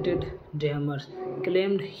stated Dahmer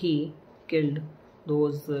claimed he killed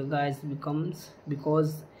those guys becomes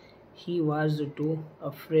because he was too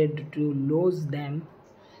afraid to lose them.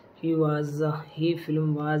 His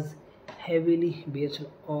film was heavily based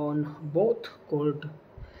on both court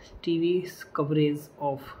TV coverage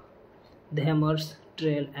of Dahmer's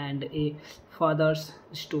trial and a father's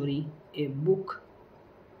story, a book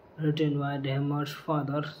written by Dahmer's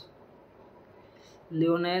father,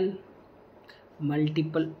 Lionel.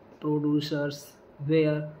 Multiple producers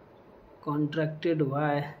were contracted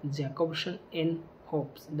by Jacobson in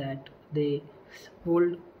hopes that they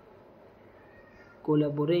would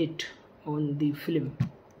collaborate on the film,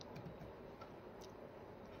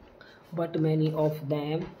 but many of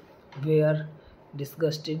them were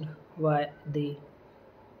disgusted by the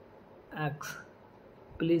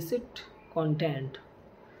explicit content,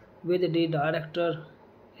 with the director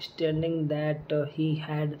stating that he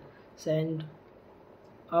had sent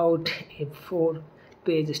out a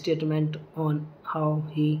 4-page statement on how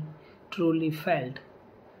he truly felt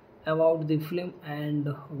about the film and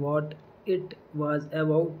what it was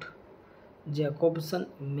about. Jacobson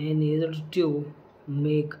managed to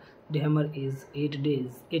make Dahmer is 18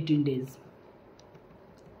 days.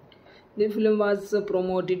 The film was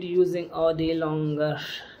promoted using the longer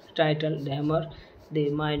title Dahmer. The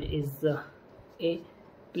Mind is a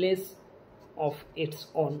place of its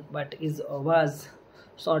own, but was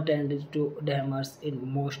shortened to Dahmer's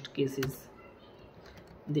in most cases.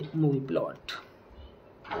 The movie plot: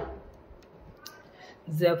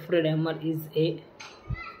 Jeffrey Dahmer is a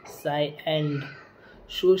shy and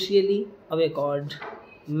socially awkward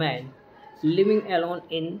man living alone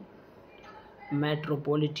in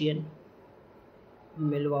metropolitan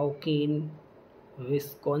Milwaukee,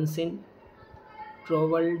 Wisconsin,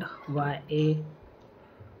 troubled by a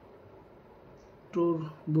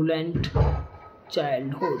turbulent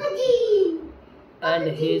childhood and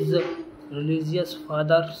his religious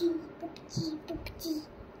father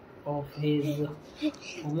of his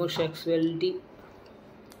homosexuality.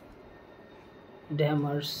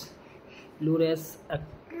 Dahmer's lures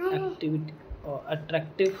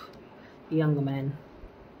attractive young man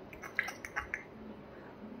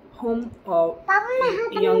home of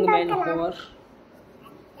young man horror,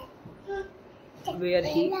 where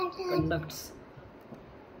he conducts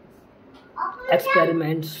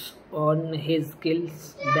experiments on his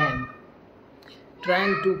kills them,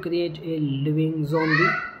 trying to create a living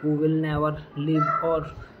zombie who will never live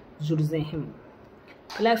or judge him.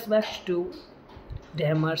 Flashbacks to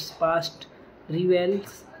Dahmer's past reveal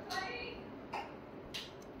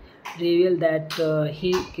that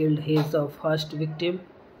he killed his first victim,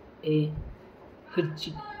 a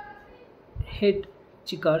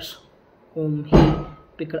hitchhiker whom he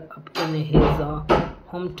picked up in his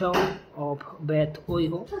hometown of Bath,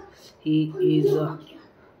 Ohio.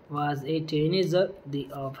 Was a teenager. The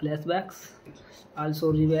flashbacks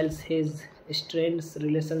also reveals his strained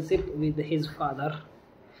relationship with his father,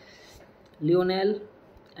 Lionel,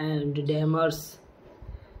 and Dahmer's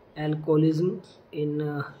alcoholism in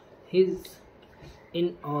the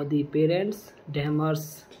parents.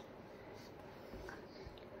 Dahmer's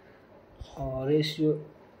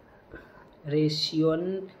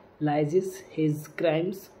rationalizes his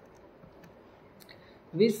crimes,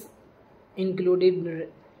 which included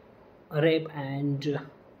rape and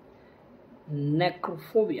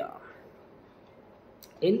necrophobia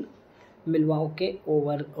in Milwaukee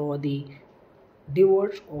over the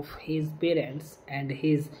divorce of his parents and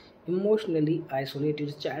his emotionally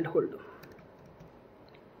isolated childhood.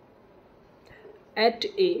 At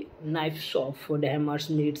a knife shop, Dahmer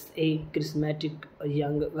meets a charismatic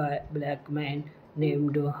young black man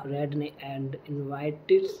named Renner and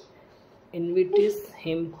invites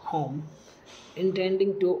him home,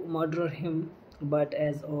 intending to murder him. But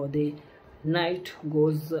as the night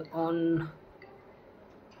goes on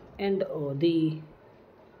and the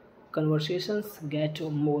conversations get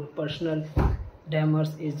more personal, Dahmer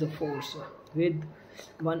is forced with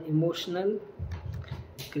one emotional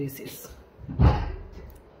crisis.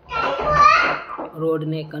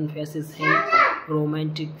 Rodney confesses his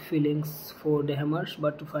romantic feelings for Dahmer,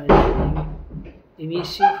 but finding him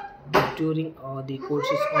evasive during the course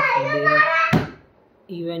of their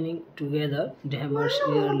evening together. Dahmer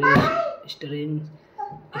clearly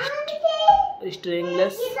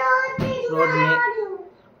strangles Rodney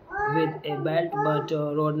with a belt, but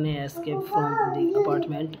Rodney escaped from the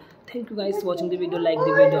apartment. Thank you guys for watching the video. Like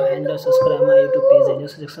the video and subscribe my YouTube page and your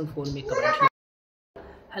suggestion for me comment.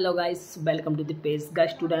 Hello guys, welcome to the page.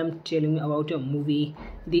 Guys, today I'm telling you about a movie.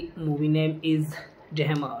 The movie name is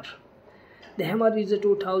Dahmer. Dahmer is a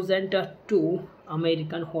 2002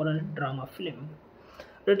 American horror drama film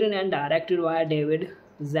written and directed by David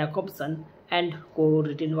Jacobson and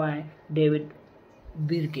co-written by David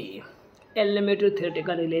Birke. A limited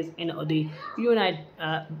theatrical release in the United.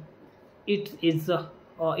 It is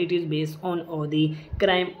based on the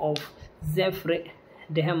crime of Jeffrey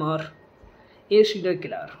Dahmer, a serial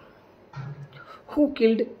killer who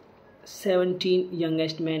killed 17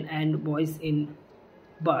 youngest men and boys in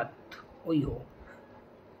Bath, Ohio,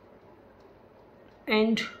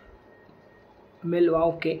 and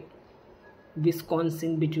Milwaukee,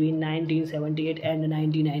 Wisconsin between 1978 and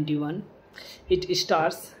 1991. It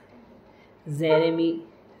stars Jeremy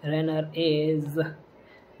Renner as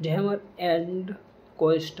Dahmer and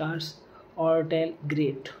co-stars Artel,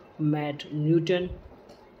 Great, Matt Newton,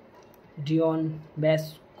 Dion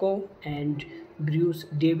Basco, and Bruce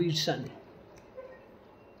Davidson.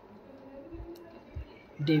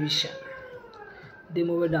 The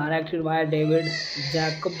movie directed by David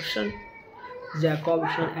Jacobson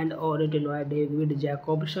and written by David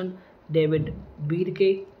Jacobson, David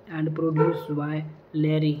Birke, and produced by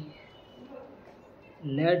Larry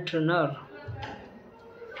Lerner,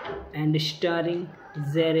 and starring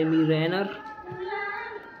Jeremy Renner,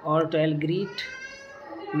 Artel, Great,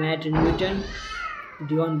 Matt Newton,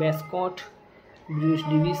 Dion Bascott, Bruce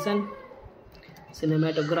Davison.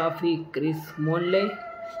 Cinematography Chris Monley,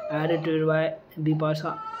 edited by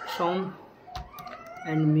Bipasa Som,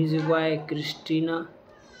 and music by Christina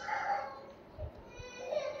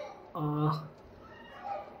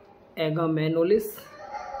Agamanolis,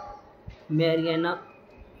 Mariana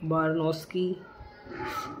Barnowski,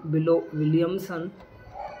 Willow Williamson.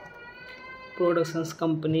 Productions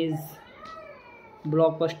companies: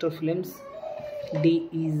 Blockbuster Films,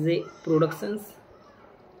 DEZ Productions,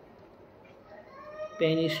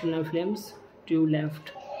 Peninsula Films, Two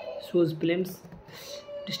Left Shoes Films.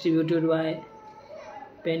 Distributed by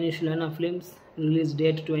Peninsula Films. Release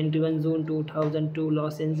date 21 June 2002,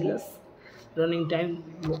 Los Angeles. Running time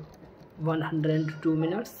 102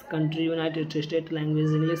 minutes. Country United States.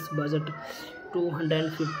 Language English. Budget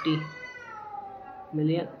 250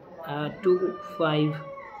 million.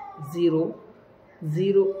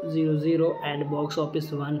 250,000 and box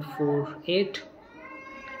office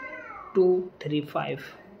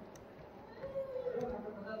 148,235.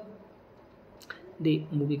 The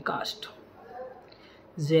movie cast: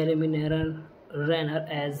 Jeremy Renner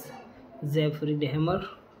as Jeffrey Dahmer,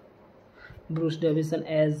 Bruce Davison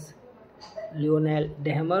as Lionel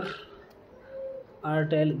Dahmer,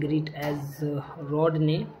 Artel, Great as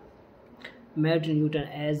Rodney, Matt Newton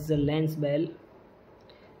as Lance Bell,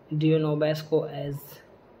 Dion Basco as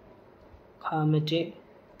Hamete,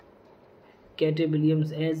 Katie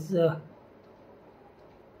Williams as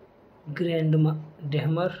Grandma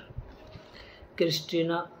Dahmer,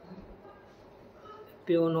 Christina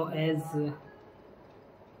Piono as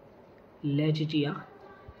Letitia,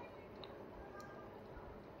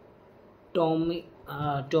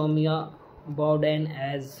 Tomia Bowden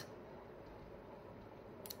as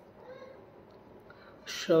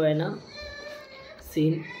Savannah,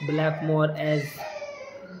 Sean Blackmore as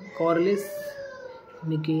Corliss,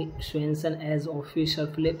 Mickey Swenson as Officer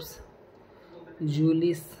Phillips,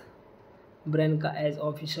 Julius Branca as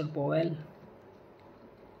Officer Powell,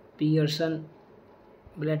 Pearson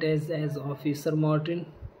Blattes as Officer Martin,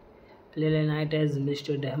 Lily Knight as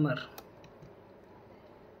Mr. Dahmer.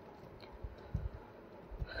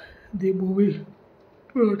 The movie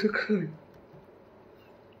production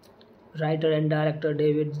writer and director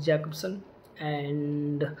David Jacobson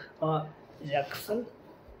and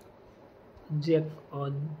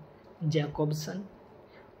Jacobson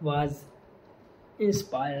was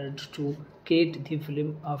inspired to create the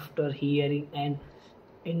film after hearing an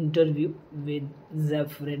interview with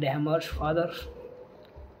Jeffrey Dahmer's father,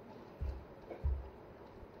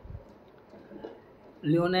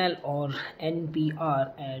 Lionel, or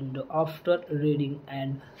NPR, and after reading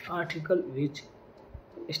an article which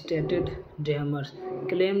stated Dahmer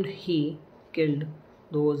claimed he killed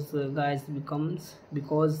those guys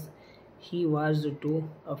because he was too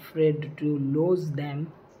afraid to lose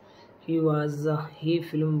them. His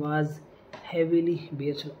film was heavily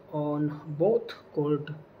based on both court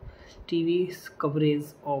TV coverage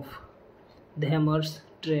of Dahmer's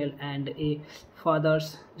trial and a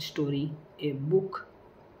father's story, a book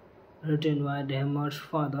written by Dahmer's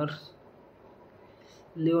father,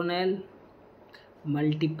 Lionel.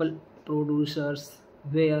 Multiple producers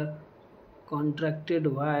were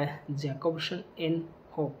contracted by Jacobson in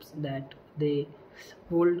hopes that they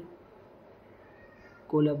would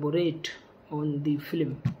collaborate on the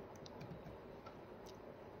film,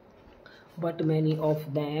 but many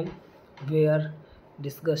of them were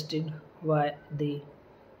disgusted by the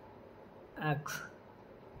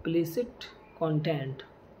explicit content,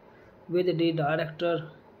 with the director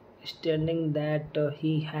stating that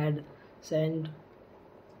he had sent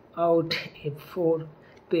out a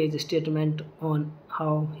 4-page statement on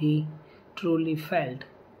how he truly felt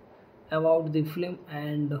about the film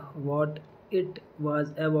and what it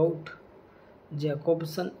was about.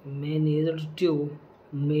 Jacobson managed to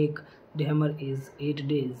make Dahmer is 18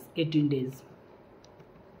 days.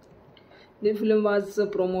 The film was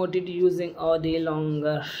promoted using the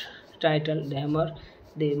longer title Dahmer.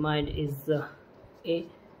 The Mind is a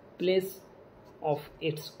place of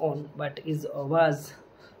its own, but was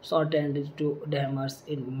shortened to Dahmer's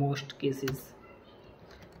in most cases.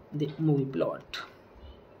 The movie plot: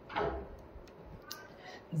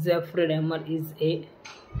 Jeffrey Dahmer is a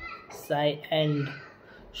shy and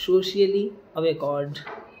socially awkward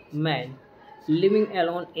man living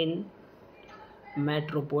alone in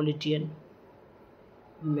metropolitan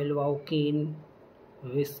Milwaukee,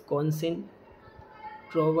 Wisconsin,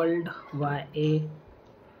 troubled by a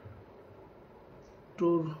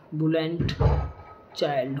turbulent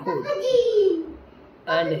childhood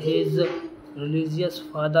and his religious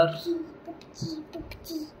father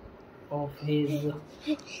of his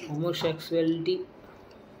homosexuality.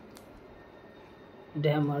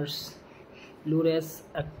 Dahmer's lures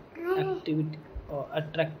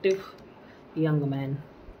attractive young man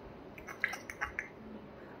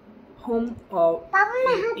home of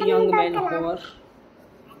young man horror,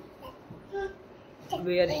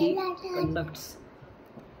 where he conducts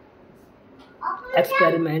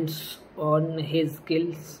experiments on his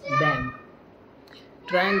kills them,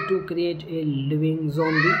 trying to create a living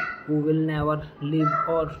zombie who will never live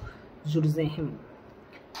or use him.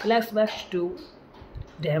 Flashbacks to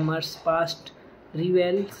Dahmer's past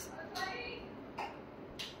reveal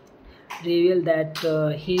that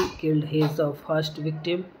he killed his first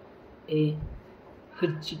victim, a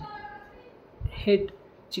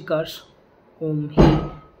hitchhiker whom he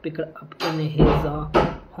picked up in his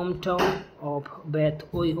hometown of Beth,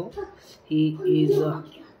 Ohio.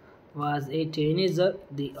 Was a teenager.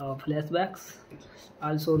 The flashbacks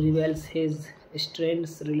also reveals his strained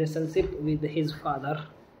relationship with his father,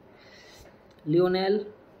 Lionel,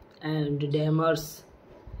 and Dahmer's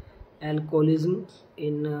alcoholism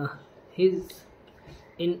in the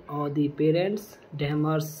parents.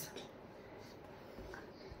 Dahmer's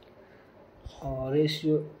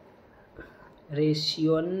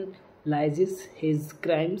rationalizes his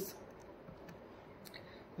crimes,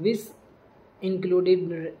 which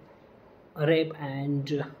included rape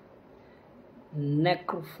and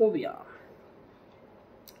necrophobia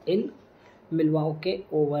in Milwaukee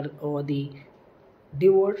over the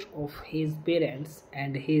divorce of his parents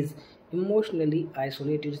and his emotionally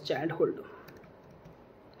isolated childhood.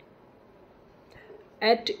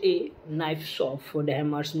 At a knife shop,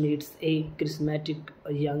 Dahmer meets a charismatic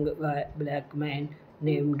young black man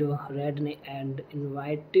named Renner and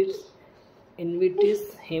invites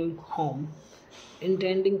him home,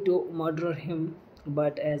 intending to murder him.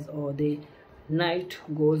 But as the night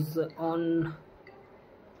goes on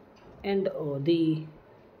and the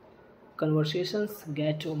conversations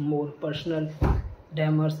get more personal,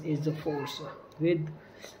 Dahmer is forced with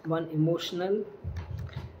one emotional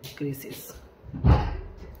crisis.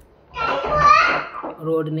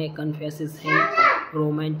 Rodney confesses his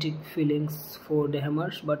romantic feelings for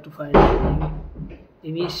Dahmer, but finds him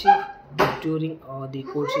evasive during the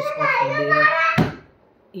courses of their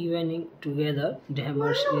evening together.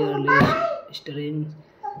 Dahmer rarely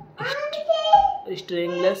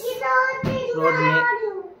strangles Rodney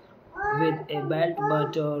with a belt,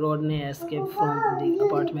 but Rodney escapes from the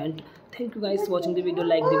apartment. Thank you guys for watching the video.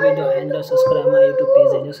 Like the video and subscribe my YouTube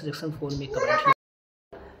page. Any suggestion for me, comment.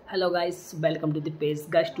 Hello guys, welcome to the page.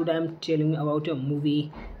 Guys, today I'm telling you about a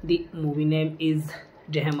movie. The movie name is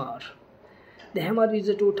Dahmer. Dahmer is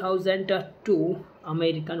a 2002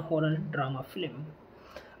 American horror drama film,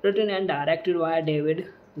 written and directed by David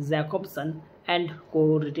Jacobson and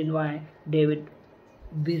co-written by David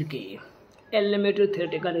Birke. A limited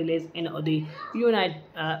theatrical release in the United.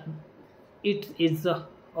 It is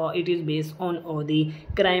based on the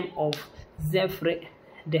crime of Jeffrey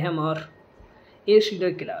Dahmer, a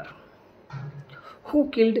serial killer who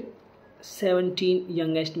killed 17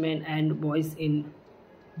 youngest men and boys in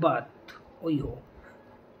Bath, Ohio.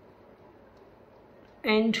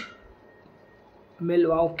 and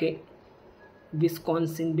Milwaukee,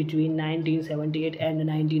 Wisconsin between 1978 and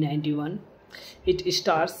 1991. It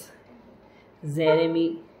stars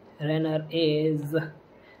Jeremy Renner as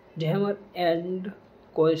Dahmer and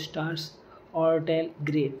co-stars Artel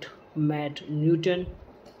Great, Matt Newton,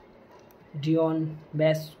 Dion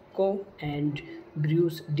Basco, and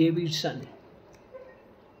Bruce Davison.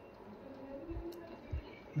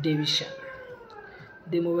 The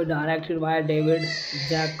movie directed by David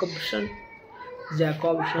Jacobson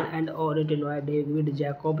and written by David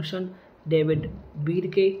Jacobson, David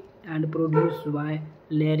Birke, and produced by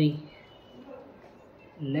Larry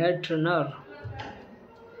Lerner,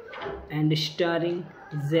 and starring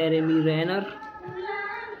Jeremy Renner,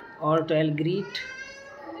 Artel Great,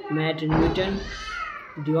 Matt Newton,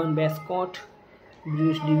 Dion Bascott,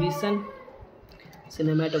 Bruce Davison.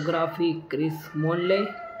 Cinematography Chris Monley,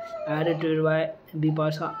 edited by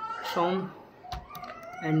Bipasa Som,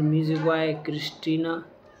 and music by Christina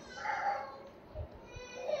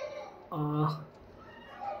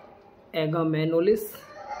Agamanolis,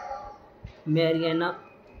 Mariana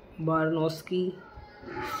Barnowski,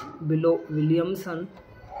 Willow Williamson.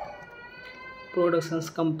 Productions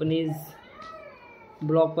companies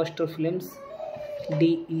Blockbuster Films,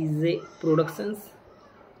 DEZ Productions,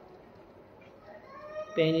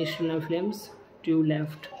 Peninsula Films, Two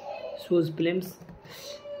Left Shoes Films.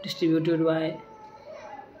 Distributed by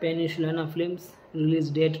Peninsula Films. Release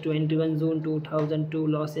date 21 June 2002,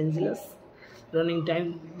 Los Angeles. Running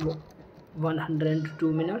time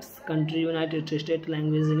 102 minutes. Country United States.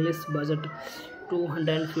 Language English. Budget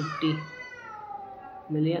 250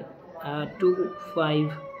 million.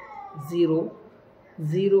 250,000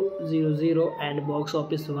 and box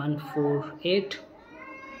office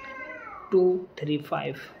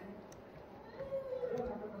 148,235.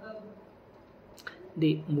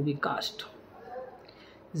 The movie cast: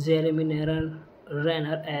 Jeremy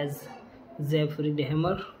Renner as Jeffrey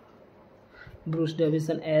Dahmer, Bruce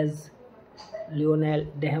Davison as Lionel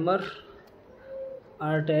Dahmer,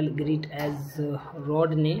 Artel Great as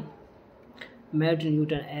Rodney, Matt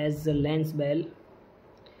Newton as Lance Bell,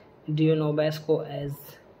 Dion Basco as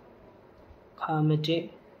Hamete,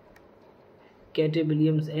 Katie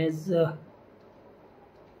Williams as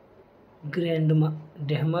Grandma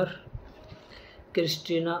Dahmer,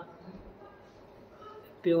 Christina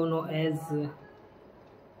Piono as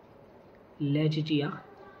Letitia,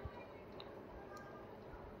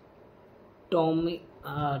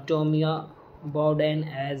 Tomia Bowden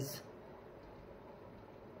as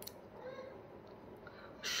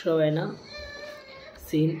Shawna,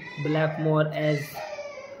 Sean Blackmore as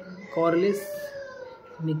Corliss,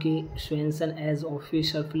 Mickey Swenson as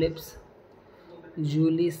Officer Phillips,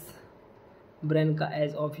 Julius Branca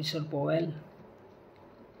as Officer Powell,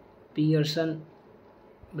 Pearson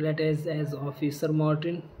Blattes as Officer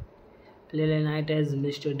Martin, Lily Knight as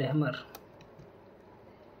Mr. Dahmer.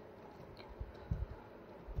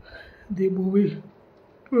 The movie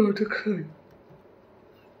production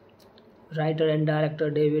writer and director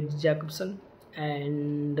David Jacobson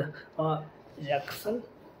and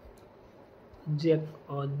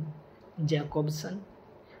Jacobson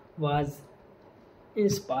was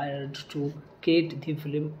inspired to create the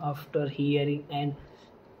film after hearing an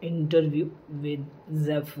interview with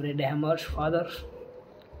Jeffrey Dahmer's father,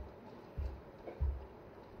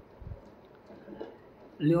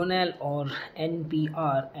 Lionel, or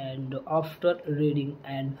NPR, and after reading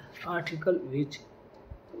an article which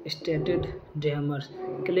stated Dahmer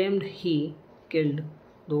claimed he killed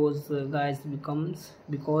those guys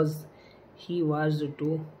because he was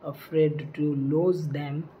too afraid to lose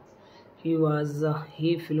them. His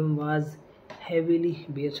film was heavily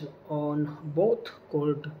based on both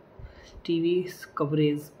court TV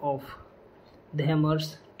coverage of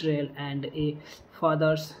Dahmer's trial and a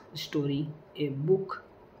father's story, a book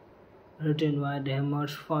written by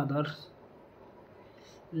Dahmer's father,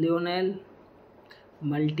 Lionel.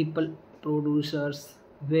 Multiple producers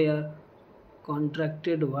were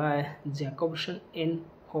contracted by Jacobson in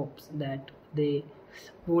hopes that they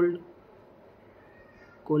would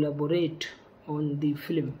collaborate on the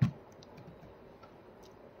film,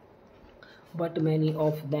 but many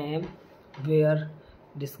of them were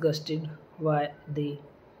disgusted by the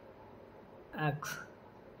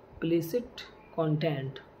explicit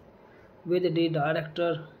content, with the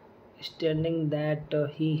director stating that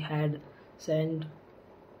he had sent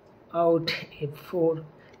out a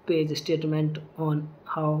 4-page statement on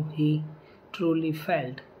how he truly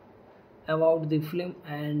felt about the film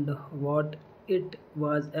and what it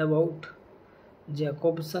was about.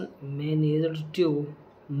 Jacobson managed to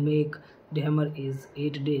make Dahmer is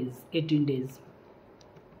 18 days.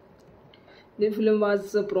 The film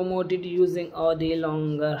was promoted using the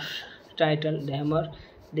longer title Dahmer.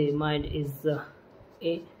 The Mind is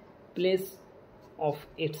a place of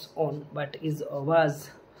its own, but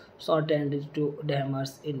was shortened to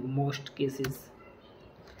Dahmer's in most cases.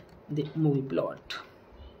 The movie plot: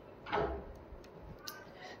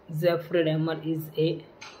 Jeffrey Dahmer is a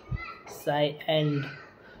shy and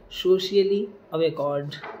socially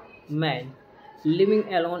awkward man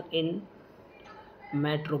living alone in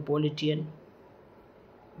metropolitan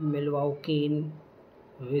Milwaukee,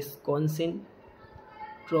 Wisconsin,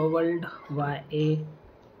 troubled by a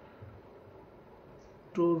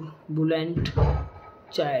turbulent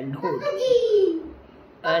childhood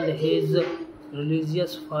and his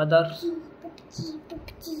religious father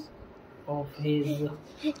of his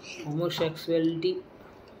homosexuality.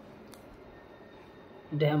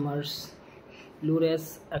 Dahmer's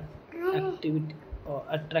lures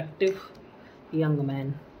attractive young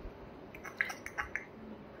man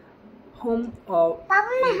home of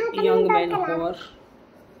young man horror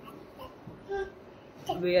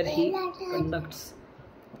where he conducts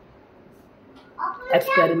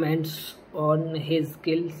experiments on his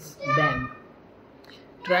kills them,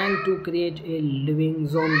 trying to create a living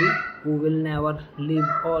zombie who will never live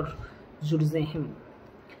or judge him.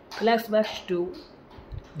 Flashbacks to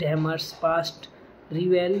Dahmer's past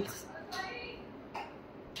reveal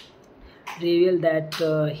that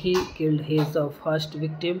he killed his first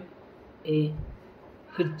victim, a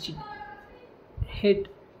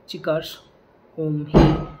hitchhiker whom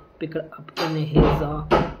he picked up in his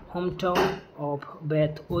hometown of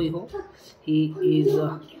Beth, Ohio. He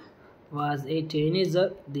was a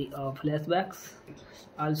teenager. The flashbacks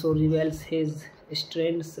also reveals his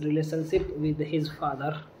strained relationship with his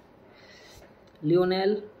father,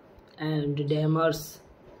 Lionel, and Dahmer's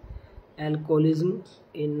alcoholism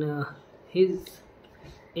in the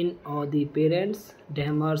parents.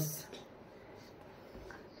 Dahmer's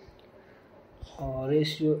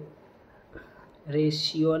ratio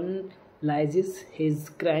rationalizes his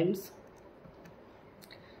crimes,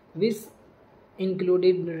 which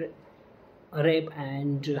included rape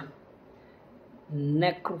and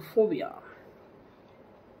necrophobia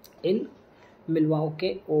in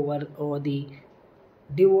Milwaukee over the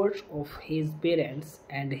divorce of his parents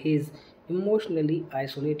and his emotionally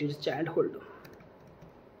isolated childhood.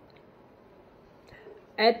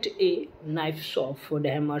 At a knife shop,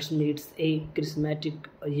 Dahmer meets a charismatic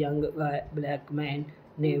young black man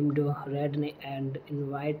named Renner and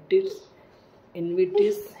invites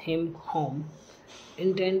him home,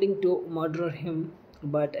 intending to murder him.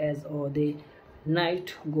 But as the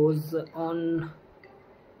night goes on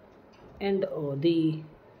and the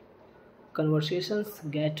conversations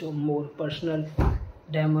get more personal,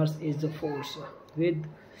 Dahmer is forced with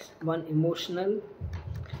one emotional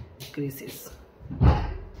crisis.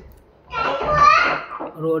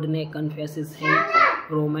 Rodney confesses his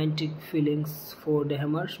romantic feelings for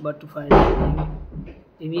Dahmer, but finds him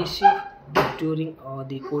evasive during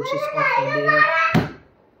the courses of their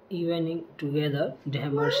evening together.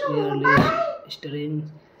 Dahmer rarely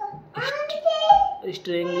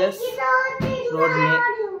strangles Rodney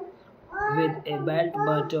with a belt,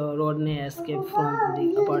 but Rodney escaped from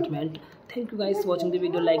the apartment. Thank you guys for watching the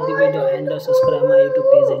video. Like the video and subscribe my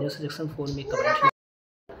YouTube page and your suggestion for me comment.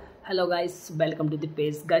 Hello guys, welcome to the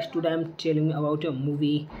page. Guys, today I'm telling you about a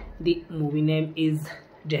movie. The movie name is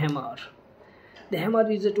Dahmer. Dahmer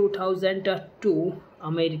is a 2002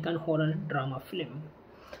 American horror drama film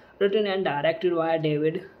written and directed by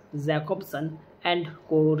David Jacobson and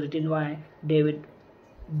co-written by David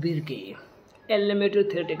Birke. A limited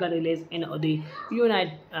theatrical release in the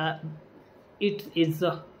United it is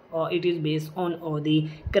based on the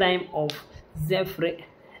crime of Jeffrey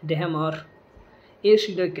Dahmer, a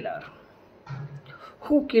serial killer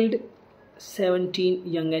who killed 17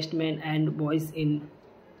 youngest men and boys in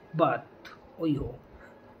Bath, Ohio,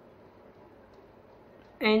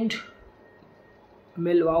 and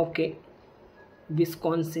Milwaukee,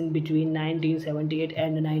 Wisconsin between 1978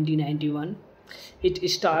 and 1991. It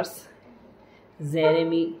stars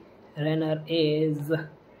Jeremy Renner as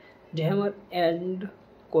Dahmer and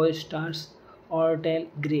co-stars Artel,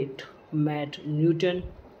 Great, Matt Newton,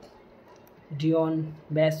 Dion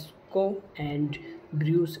Basco, and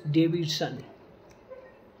Bruce Davidson.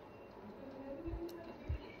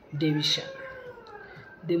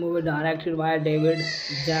 The movie directed by David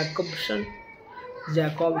Jacobson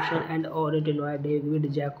and written by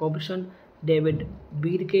David Jacobson, David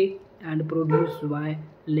Birke, and produced by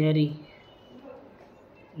Larry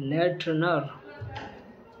Lerner,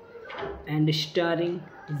 and starring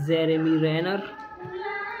Jeremy Renner,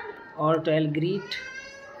 Artel Great,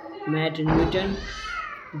 Matt Newton,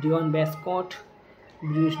 Dion Bascott,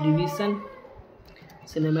 Bruce Davison.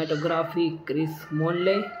 Cinematography Chris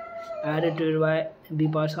Monley, edited by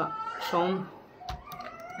Bipasa Shom,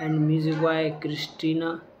 and music by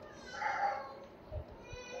Christina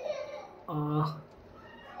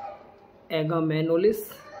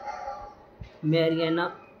Agamanolis,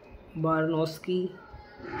 Mariana Barnowski,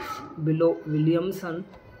 Bill Williamson.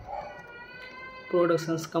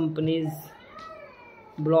 Productions companies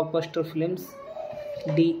Blockbuster Films,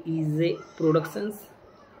 DEZ Productions,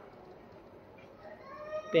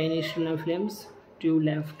 Peninsula Films, Two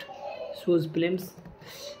Left Shoes Films,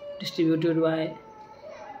 distributed by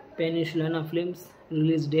Peninsula Films.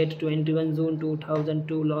 Release date 21 June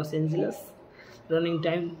 2002, Los Angeles. Running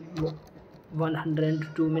time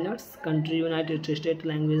 102 minutes. Country United States.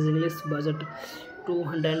 Language English. Budget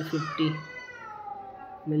 250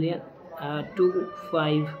 million.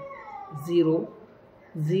 250,000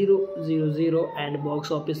 and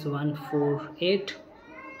box office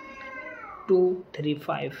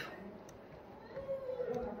 148,235.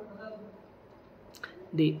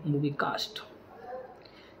 The movie cast: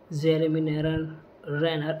 Jeremy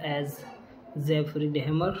Renner as Jeffrey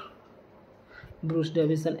Dahmer, Bruce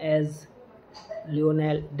Davison as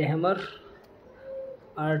Lionel Dahmer,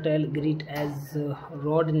 Artel Grit as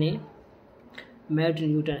Rodney, Matt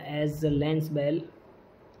Newton as Lance Bell,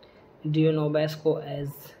 Dion Basco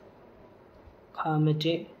as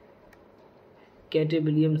Hamete, Katie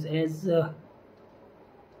Williams as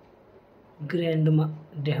Grandma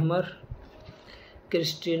Dahmer,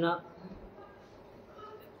 Christina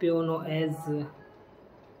Piono as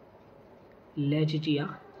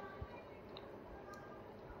Letitia,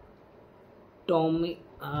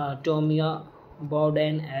 Tomia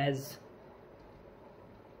Bowden as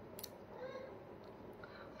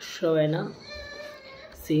Shawna,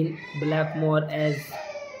 Sean Blackmore as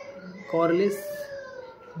Corliss,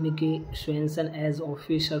 Mickey Swenson as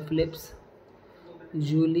Officer Phillips,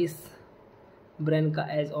 Julius Branca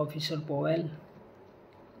as Officer Powell,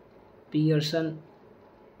 Pearson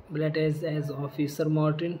Blattes as Officer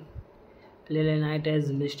Martin, Lily Knight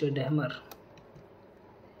as Mr. Dahmer.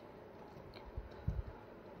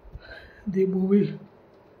 The movie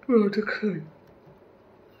production.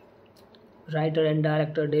 Writer and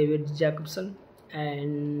director David Jacobson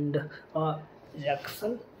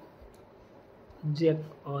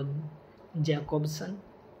Jacobson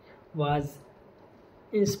was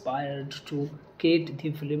inspired to create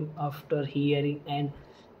the film after hearing an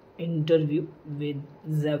interview with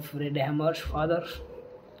Jeffrey Dahmer's father,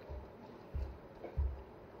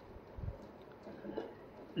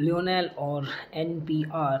 Lionel, or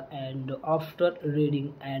NPR, and after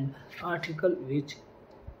reading an article which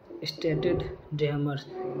stated Dahmer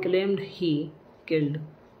claimed he killed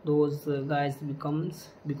those guys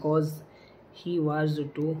because he was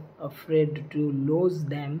too afraid to lose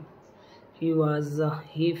them. His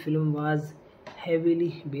film was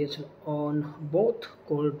heavily based on both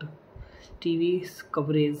court TV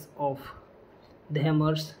coverage of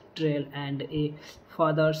Dahmer's trial and a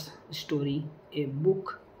father's story, a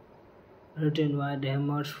book written by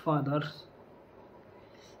Dahmer's father,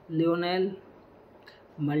 Lionel.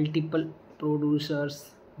 Multiple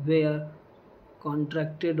producers were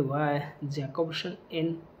contracted by Jacobson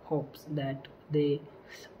in hopes that they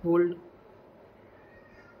would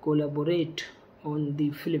collaborate on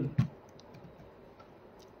the film,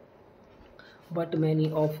 but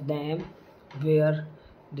many of them were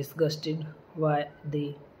disgusted by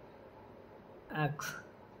the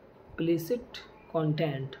explicit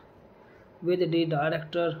content, with the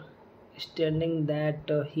director stating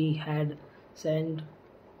that he had sent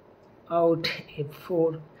out a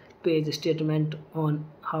 4-page statement on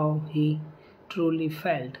how he truly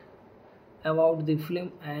felt about the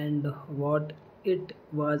film and what it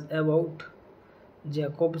was about.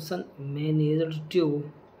 Jacobson managed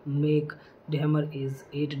to make Dahmer is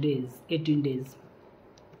 18 days.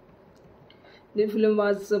 The film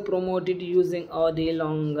was promoted using the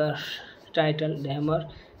longer title Dahmer,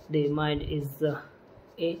 The Mind is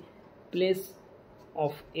a Place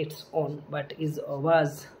of Its Own, but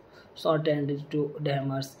was shortened to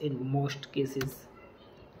Dahmer's in most cases.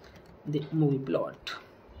 The movie plot: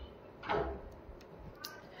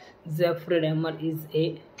 Jeffrey Dahmer is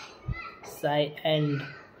a shy and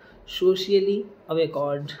socially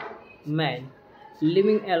awkward man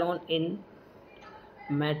living alone in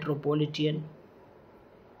metropolitan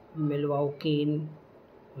Milwaukee,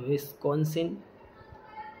 Wisconsin,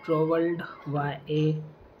 troubled by a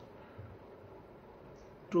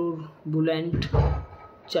turbulent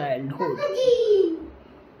childhood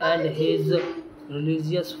and his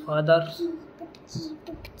religious father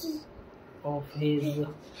of his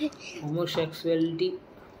homosexuality,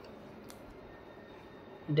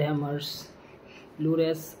 Dahmer's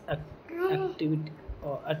lures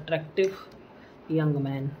attractive young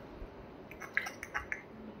man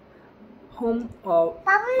whom a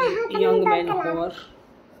young man horror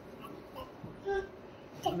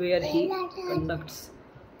where he conducts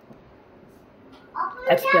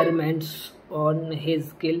experiments on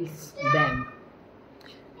his kills them,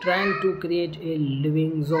 trying to create a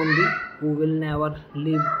living zombie who will never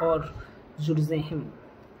live or judge him.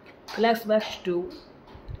 Flashbacks to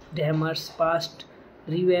Dahmer's past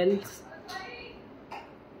reveal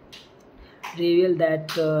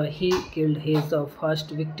that he killed his first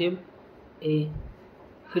victim, a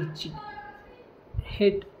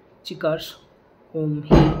hitchhiker whom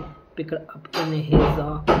he picked up in his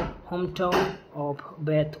hometown of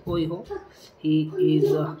Beth, Ohio.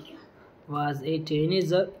 Was a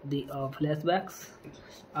teenager. The flashbacks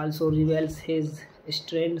also reveals his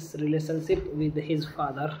strained relationship with his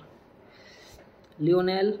father,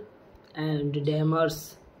 Lionel, and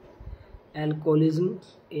Dahmer's alcoholism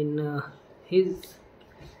in the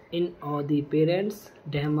parents.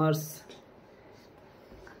 Dahmer's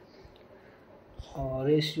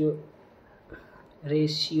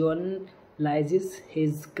rationalizes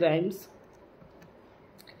his crimes,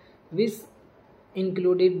 which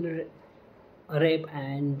included rape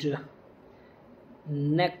and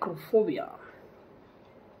necrophobia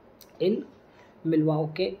in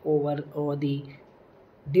Milwaukee over the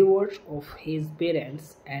divorce of his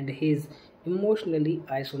parents and his emotionally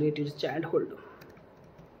isolated childhood.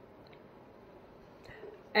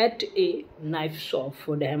 At a knife shop,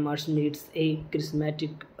 Dahmer meets a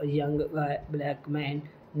charismatic young black man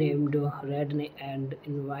named Renner and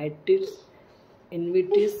invites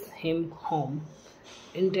him home,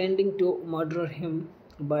 intending to murder him.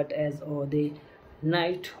 But as the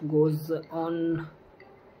night goes on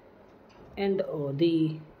and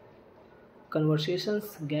the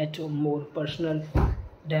conversations get more personal,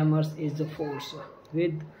 Dahmer is forced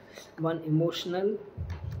with one emotional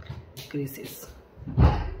crisis.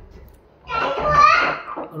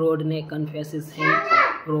 Rodney confesses his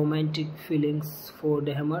romantic feelings for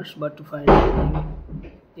Dahmer, but finds him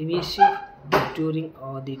evasive during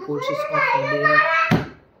the course of their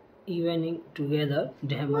evening together.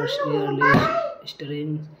 Dahmer nearly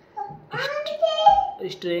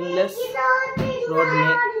strangles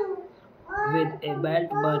Rodney with a belt,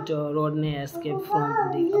 but Rodney escapes from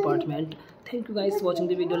the apartment. Thank you guys for watching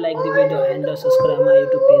the video. Like the video and subscribe my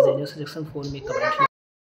YouTube page and section for me comment.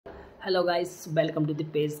 Hello guys, welcome to the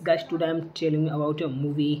page. Guys, today I'm telling you about a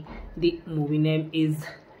movie. The movie name is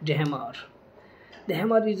Dahmer.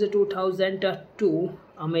 Dahmer is a 2002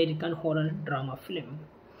 American horror drama film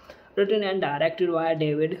written and directed by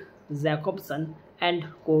David Jacobson and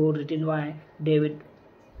co-written by David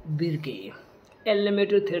Birke. A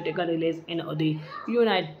limited theatrical release in the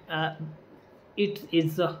United it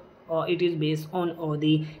is based on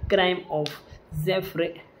the crime of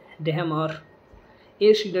Jeffrey Dahmer,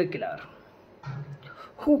 a serial killer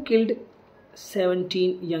who killed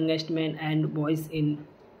 17 youngest men and boys in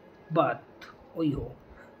Bath, Ohio,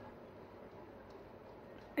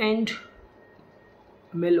 and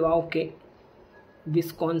Milwaukee,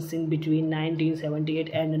 Wisconsin between 1978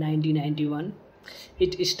 and 1991.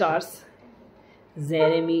 It stars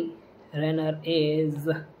Jeremy Renner as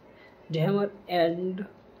Dahmer and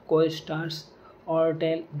co-stars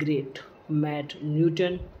Artel, Great, Matt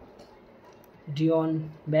Newton,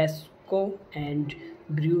 Dion Basco, and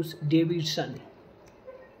Bruce Davidson.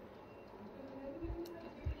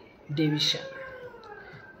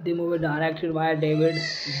 The movie directed by David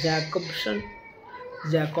Jacobson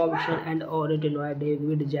and written by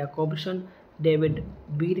David Jacobson, David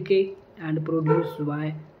Birke, and produced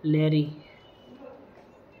by Larry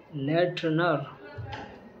Lerner,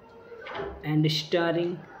 and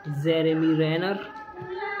starring Jeremy Renner,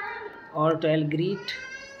 Artel, Great,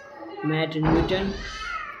 Matt Newton,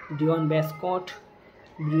 Dion Bascott,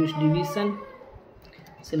 Bruce Davison.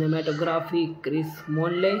 Cinematography Chris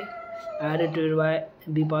Monley. Edited by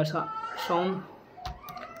Bipasa Som,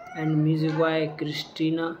 and music by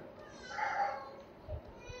Christina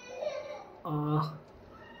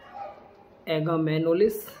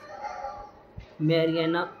Agamanolis,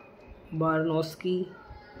 Mariana Barnowski,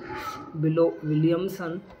 Willow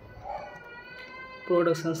Williamson.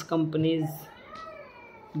 Productions companies: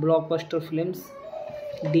 Blockbuster Films,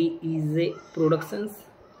 DEZ Productions,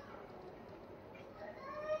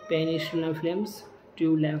 Peninsula Films,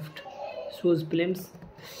 Two Left Shoes Films.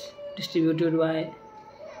 Distributed by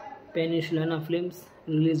Peninsula Films.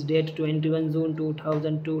 Release date 21 June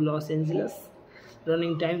 2002, Los Angeles.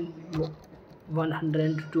 Running time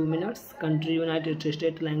 102 minutes. Country United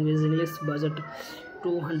States. Language English. Budget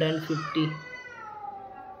 250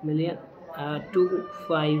 million.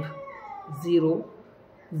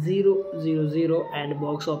 250000 and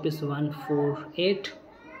box office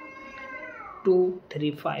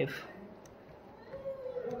 148235.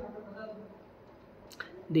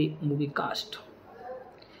 The movie cast: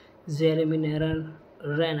 Jeremy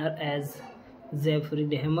Renner as Jeffrey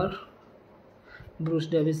Dahmer, Bruce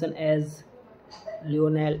Davison as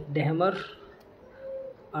Lionel Dahmer,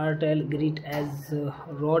 Artel as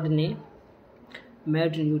Rodney,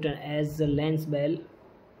 Matt Newton as Lance Bell,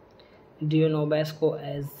 Dion Obasco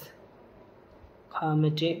as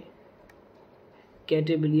Hamete,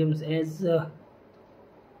 Katie Williams as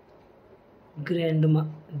Grandma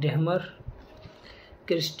Dahmer,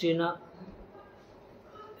 Christina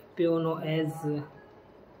Piono as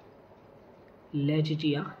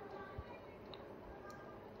Letitia,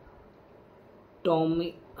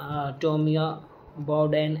 Tomia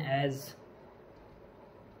Bowden as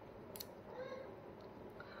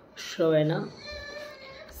Shawena,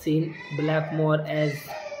 Sean Blackmore as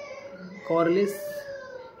Corliss,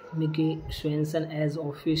 Mickey Swenson as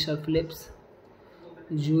Officer Phillips,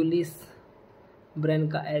 Julius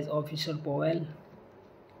Branca as Officer Powell,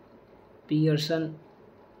 Pearson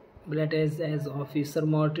Blattes as Officer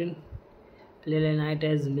Martin, Lily Knight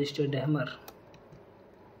as Mr. Dahmer.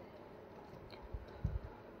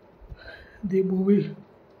 The movie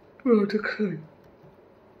production.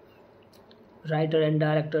 Writer and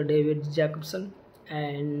director David Jacobson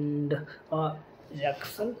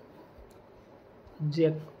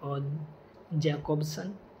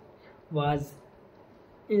Jacobson was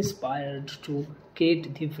inspired to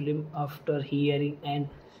create the film after hearing an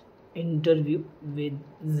interview with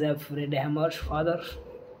Jeffrey Dahmer's father,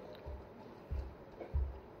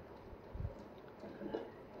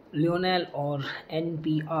 Lionel, or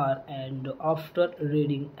NPR, and after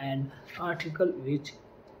reading an article which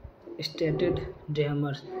stated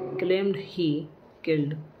Dahmer claimed he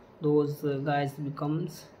killed those guys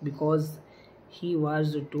because he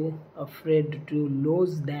was too afraid to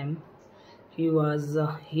lose them. His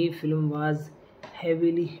film was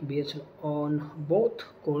heavily based on both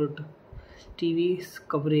court TV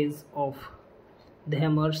coverage of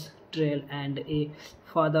Dahmer's trial and a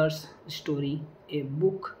father's story, a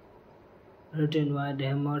book written by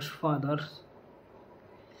Dahmer's father,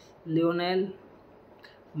 Lionel.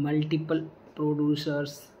 Multiple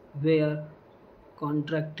producers were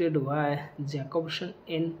contracted by Jacobson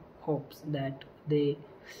in hopes that they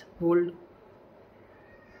would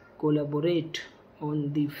collaborate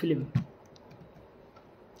on the film,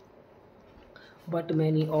 but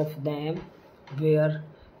many of them were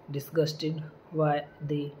disgusted by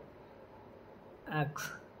the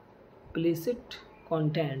explicit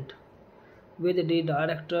content, with the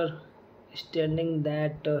director stating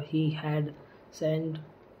that he had sent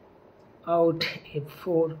out a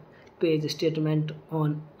 4-page statement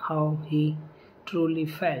on how he truly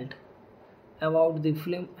felt about the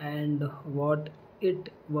film and what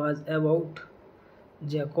it was about.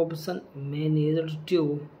 Jacobson managed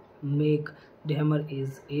to make Dahmer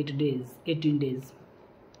is 18 days.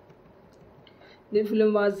 The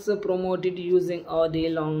film was promoted using the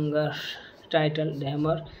longer title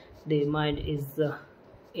Dahmer, The Mind is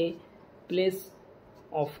a Place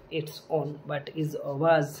of Its Own, but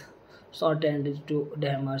was shortened to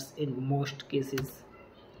Dahmer's in most cases.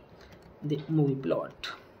 The movie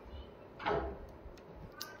plot: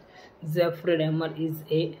 Jeffrey Dahmer is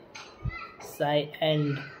a shy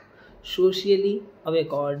and socially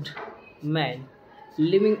awkward man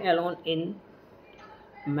living alone in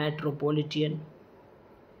metropolitan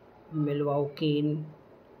Milwaukee,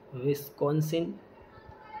 Wisconsin,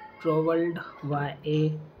 troubled by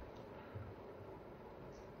a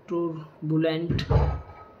turbulent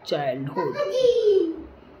childhood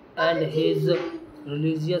and his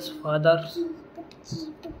religious father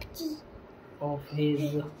of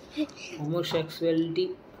his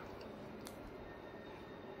homosexuality.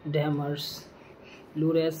 Dahmer's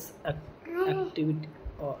lures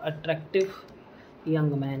attractive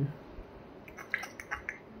young man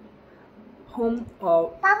whom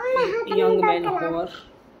young man horror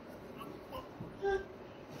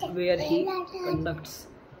where he conducts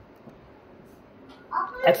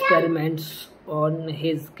experiments on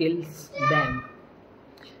his kills them,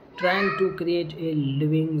 trying to create a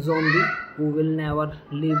living zombie who will never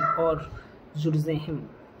live or judge him.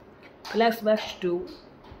 Flashbacks to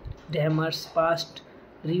Dahmer's past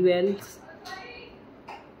reveal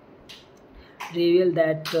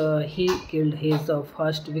that he killed his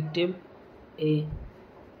first victim, a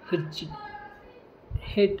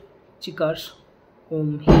hitchhikers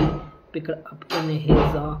whom he picked up in his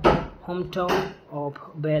hometown of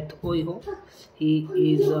Beth Ohio. He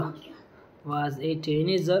was a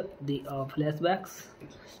teenager. The flashbacks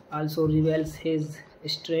also reveals his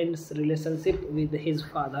strained relationship with his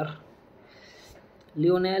father,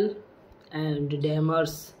 Lionel, and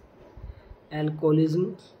Dahmer's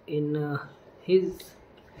alcoholism his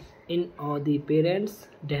in the parents.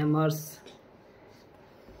 Dahmer's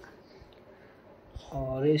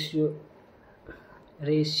ratio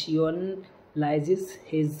rationalizes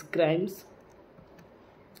his crimes,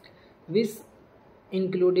 which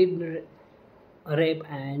included rape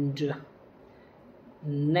and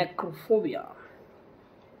necrophobia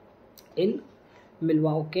in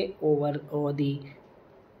Milwaukee over the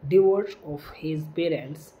divorce of his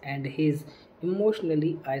parents and his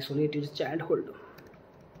emotionally isolated childhood.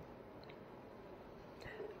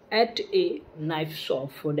 At a knife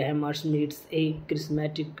shop, Dahmer meets a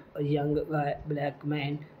charismatic young black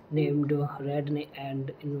man named Renner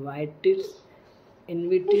and invites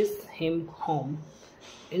him home,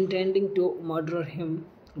 intending to murder him.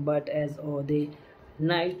 But as the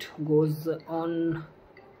night goes on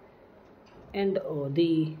and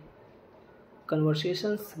the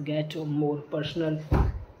conversations get more personal,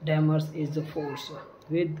 Dahmer is forced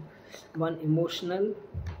with one emotional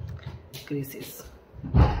crisis.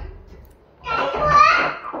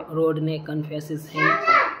 Rodney confesses his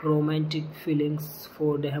romantic feelings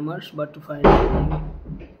for Dahmer, but finds him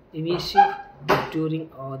evasive during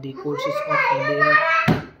the courses of their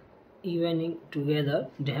evening together.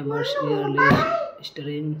 Dahmer rarely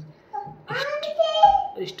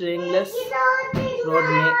strangles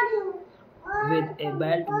Rodney with a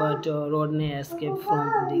belt, but Rodney escaped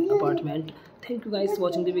from the apartment. Thank you guys for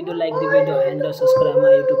watching the video. Like the video and subscribe my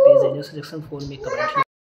YouTube page. Any suggestion for me, comment.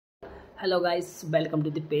 Hello guys, welcome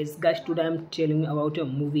to the page. Guys, today I'm telling you about a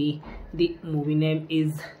movie. The movie name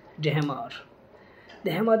is Dahmer.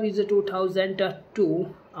 Dahmer is a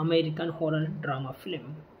 2002 American horror drama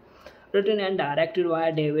film written and directed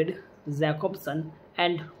by David Jacobson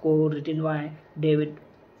and co-written by David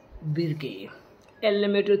Birke. A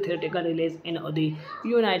limited theatrical release in the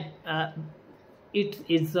United it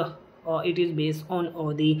is based on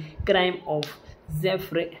the crime of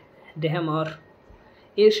Jeffrey Dahmer,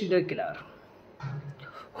 a serial killer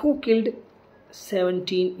who killed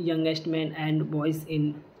 17 youngest men and boys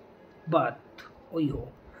in Bath,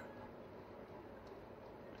 Ohio,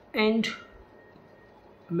 and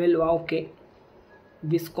Milwaukee,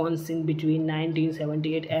 Wisconsin between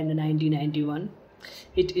 1978 and 1991.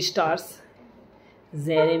 It stars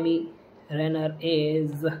Jeremy Renner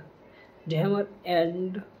as Dahmer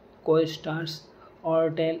and co-stars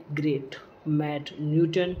Artel, Great, Matt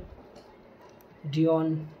Newton,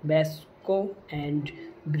 Dion Basco, and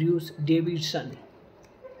Bruce Davidson.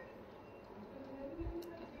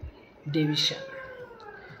 The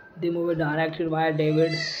movie directed by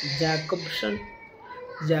David Jacobson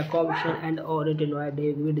and written by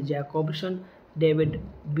David Jacobson, David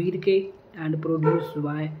Birke, and produced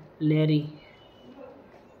by Larry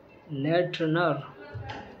Lerner,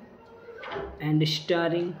 and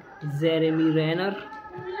starring Jeremy Renner,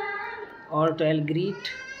 Artel,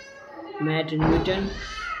 Great, Matt Newton,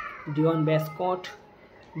 Dion Bascott,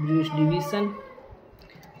 Bruce Davison.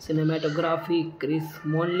 Cinematography Chris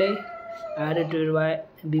Monley. Edited by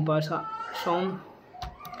Bipasa Som,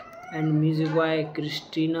 and music by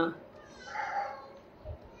Christina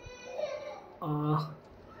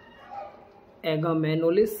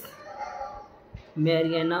Agamanolis,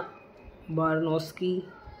 Mariana Barnowski,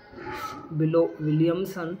 Willow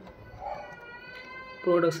Williamson.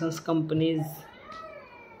 Productions companies: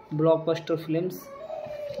 Blockbuster Films,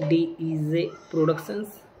 DEZ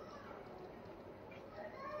Productions,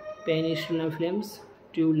 Peninsula Films,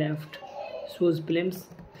 Two Left Shoes Films.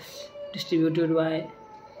 Distributed by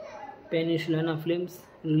Peninsula Films.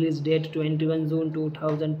 Release date 21 June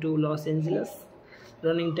 2002, Los Angeles.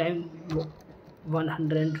 Running time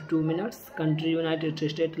 102 minutes. Country United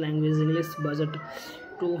States. Language English. Budget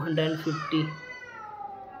 250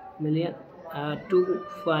 million.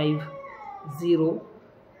 250000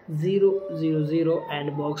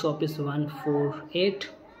 and box office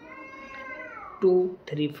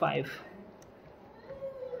 148,235.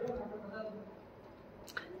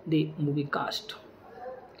 The movie cast: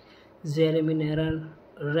 Jeremy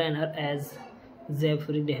Renner as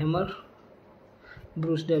Jeffrey Dahmer,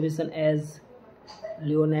 Bruce Davison as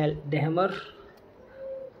Lionel Dahmer,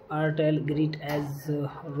 Artel, Great as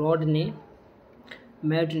Rodney,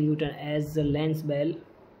 Matt Newton as Lance Bell,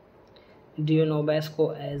 Dion Basco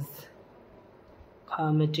as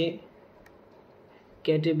Hamete,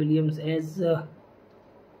 Katie Williams as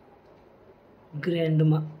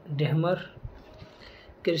Grandma Dahmer,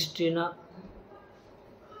 Christina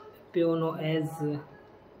Piono as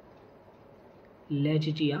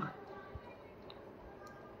Letitia,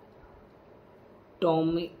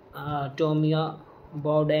 Tomia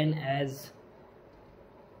Bowden as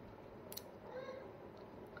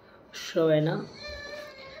Shawna,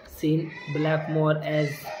 Sean Blackmore as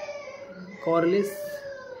Corliss,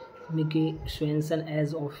 Mickey Swenson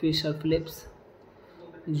as Officer Phillips,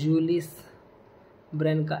 Julius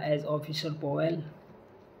Branca as Officer Powell,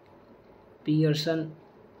 Pearson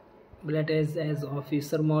Blattes as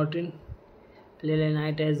Officer Martin, Lily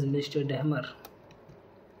Knight as Mr. Dahmer.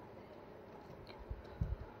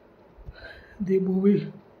 The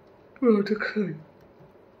movie production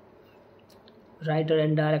writer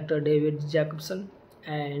and director David Jacobson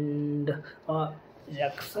and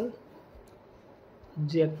Jackson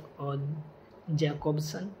Jack,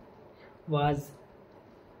 Jacobson was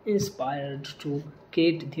inspired to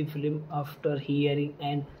create the film after hearing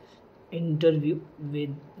an interview with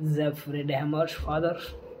Jeffrey Dahmer's father,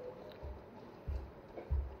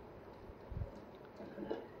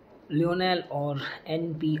 Lionel, or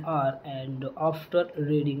NPR, and after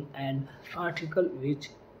reading an article which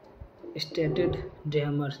stated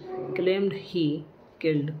Dahmer claimed he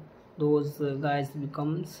killed those guys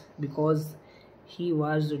because he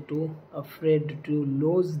was too afraid to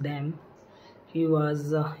lose them.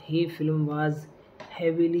 His film was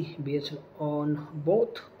heavily based on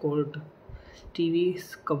both court TV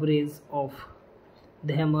coverage of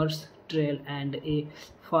Dahmer's trial and a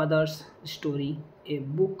father's story, a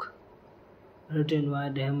book written by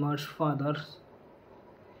Dahmer's father,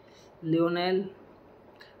 Lionel.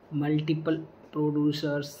 Multiple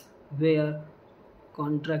producers were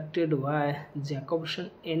contracted by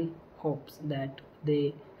Jacobson in hopes that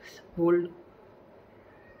they would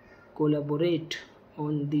collaborate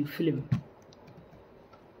on the film,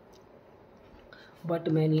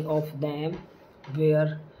 but many of them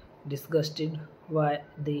were disgusted by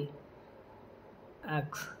the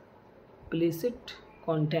explicit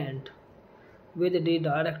content, with the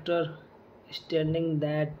director stating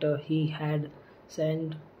that he had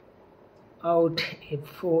sent out a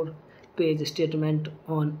 4-page statement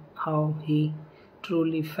on how he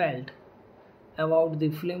truly felt about the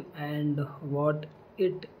film and what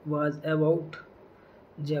it was about.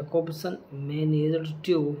 Jacobson managed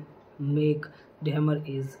to make Dahmer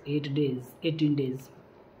is 18 days.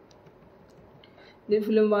 The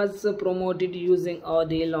film was promoted using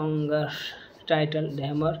the longer title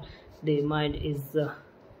Dahmer. The Mind is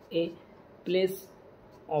a place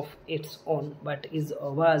of its own, but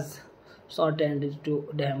was shortened to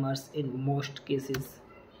Dahmer's in most cases.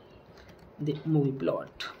 The movie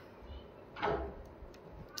plot: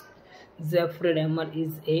 Jeffrey Dahmer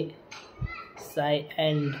is a shy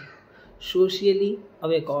and socially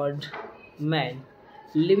awkward man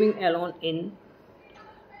living alone in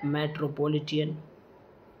metropolitan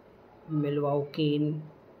Milwaukee,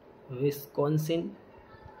 Wisconsin,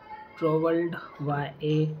 troubled by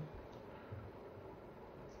a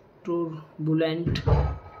turbulent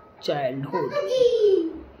childhood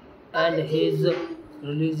and his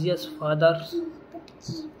religious father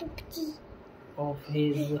of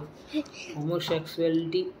his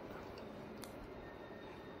homosexuality.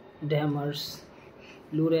 Dahmer's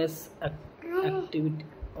lures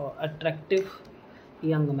attractive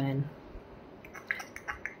young man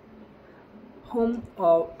home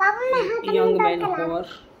of young man horror,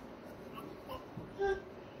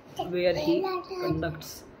 where he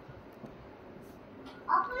conducts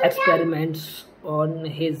experiments on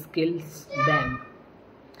his kills them,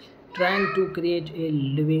 trying to create a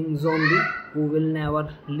living zombie who will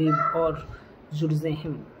never live or use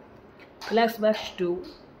him. Flashbacks to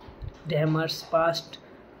Dahmer's past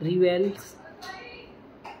reveal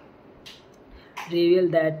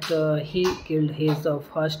that he killed his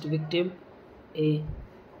first victim, a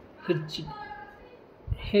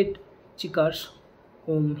hitchhiker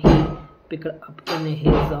whom he picked up in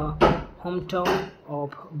his hometown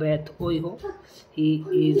of Beth, Ohio.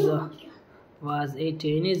 Was a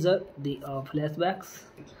teenager. The flashbacks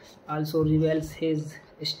also reveals his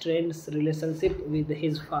strained relationship with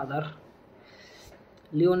his father,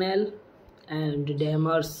 Lionel, and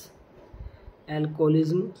Dahmer's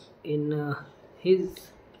alcoholism in the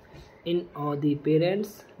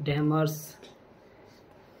parents. Dahmer's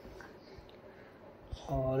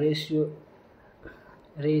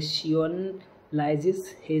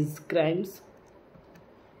rationalizes his crimes,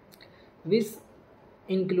 which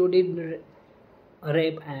included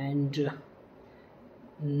rape and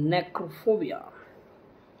necrophobia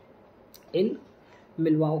in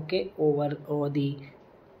Milwaukee over the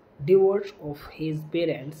divorce of his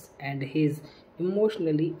parents and his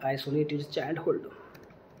emotionally isolated childhood.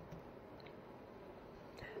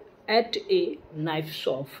 At a knife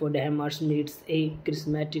shop, Dahmer meets a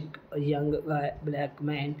charismatic young black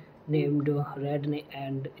man named Renner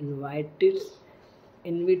and invites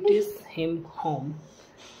him home,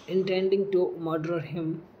 intending to murder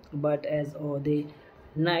him. But as the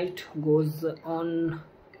night goes on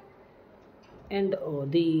and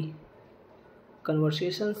the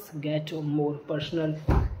conversations get more personal,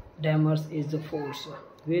 Dahmer is forced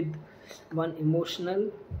with one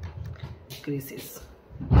emotional crisis.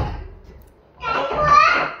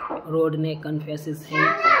 Rodney confesses his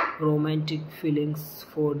romantic feelings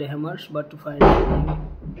for Dahmer, but finds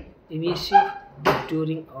him evasive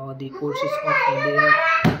during the courses of their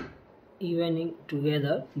evening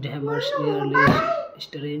together. Dahmer rarely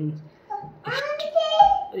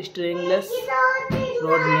strangles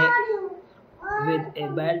Rodney with a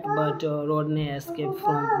belt, but Rodney escaped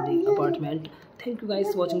from the apartment. Thank you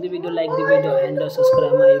guys for watching the video. Like the video and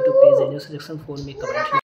subscribe my YouTube page and your selection for me comment.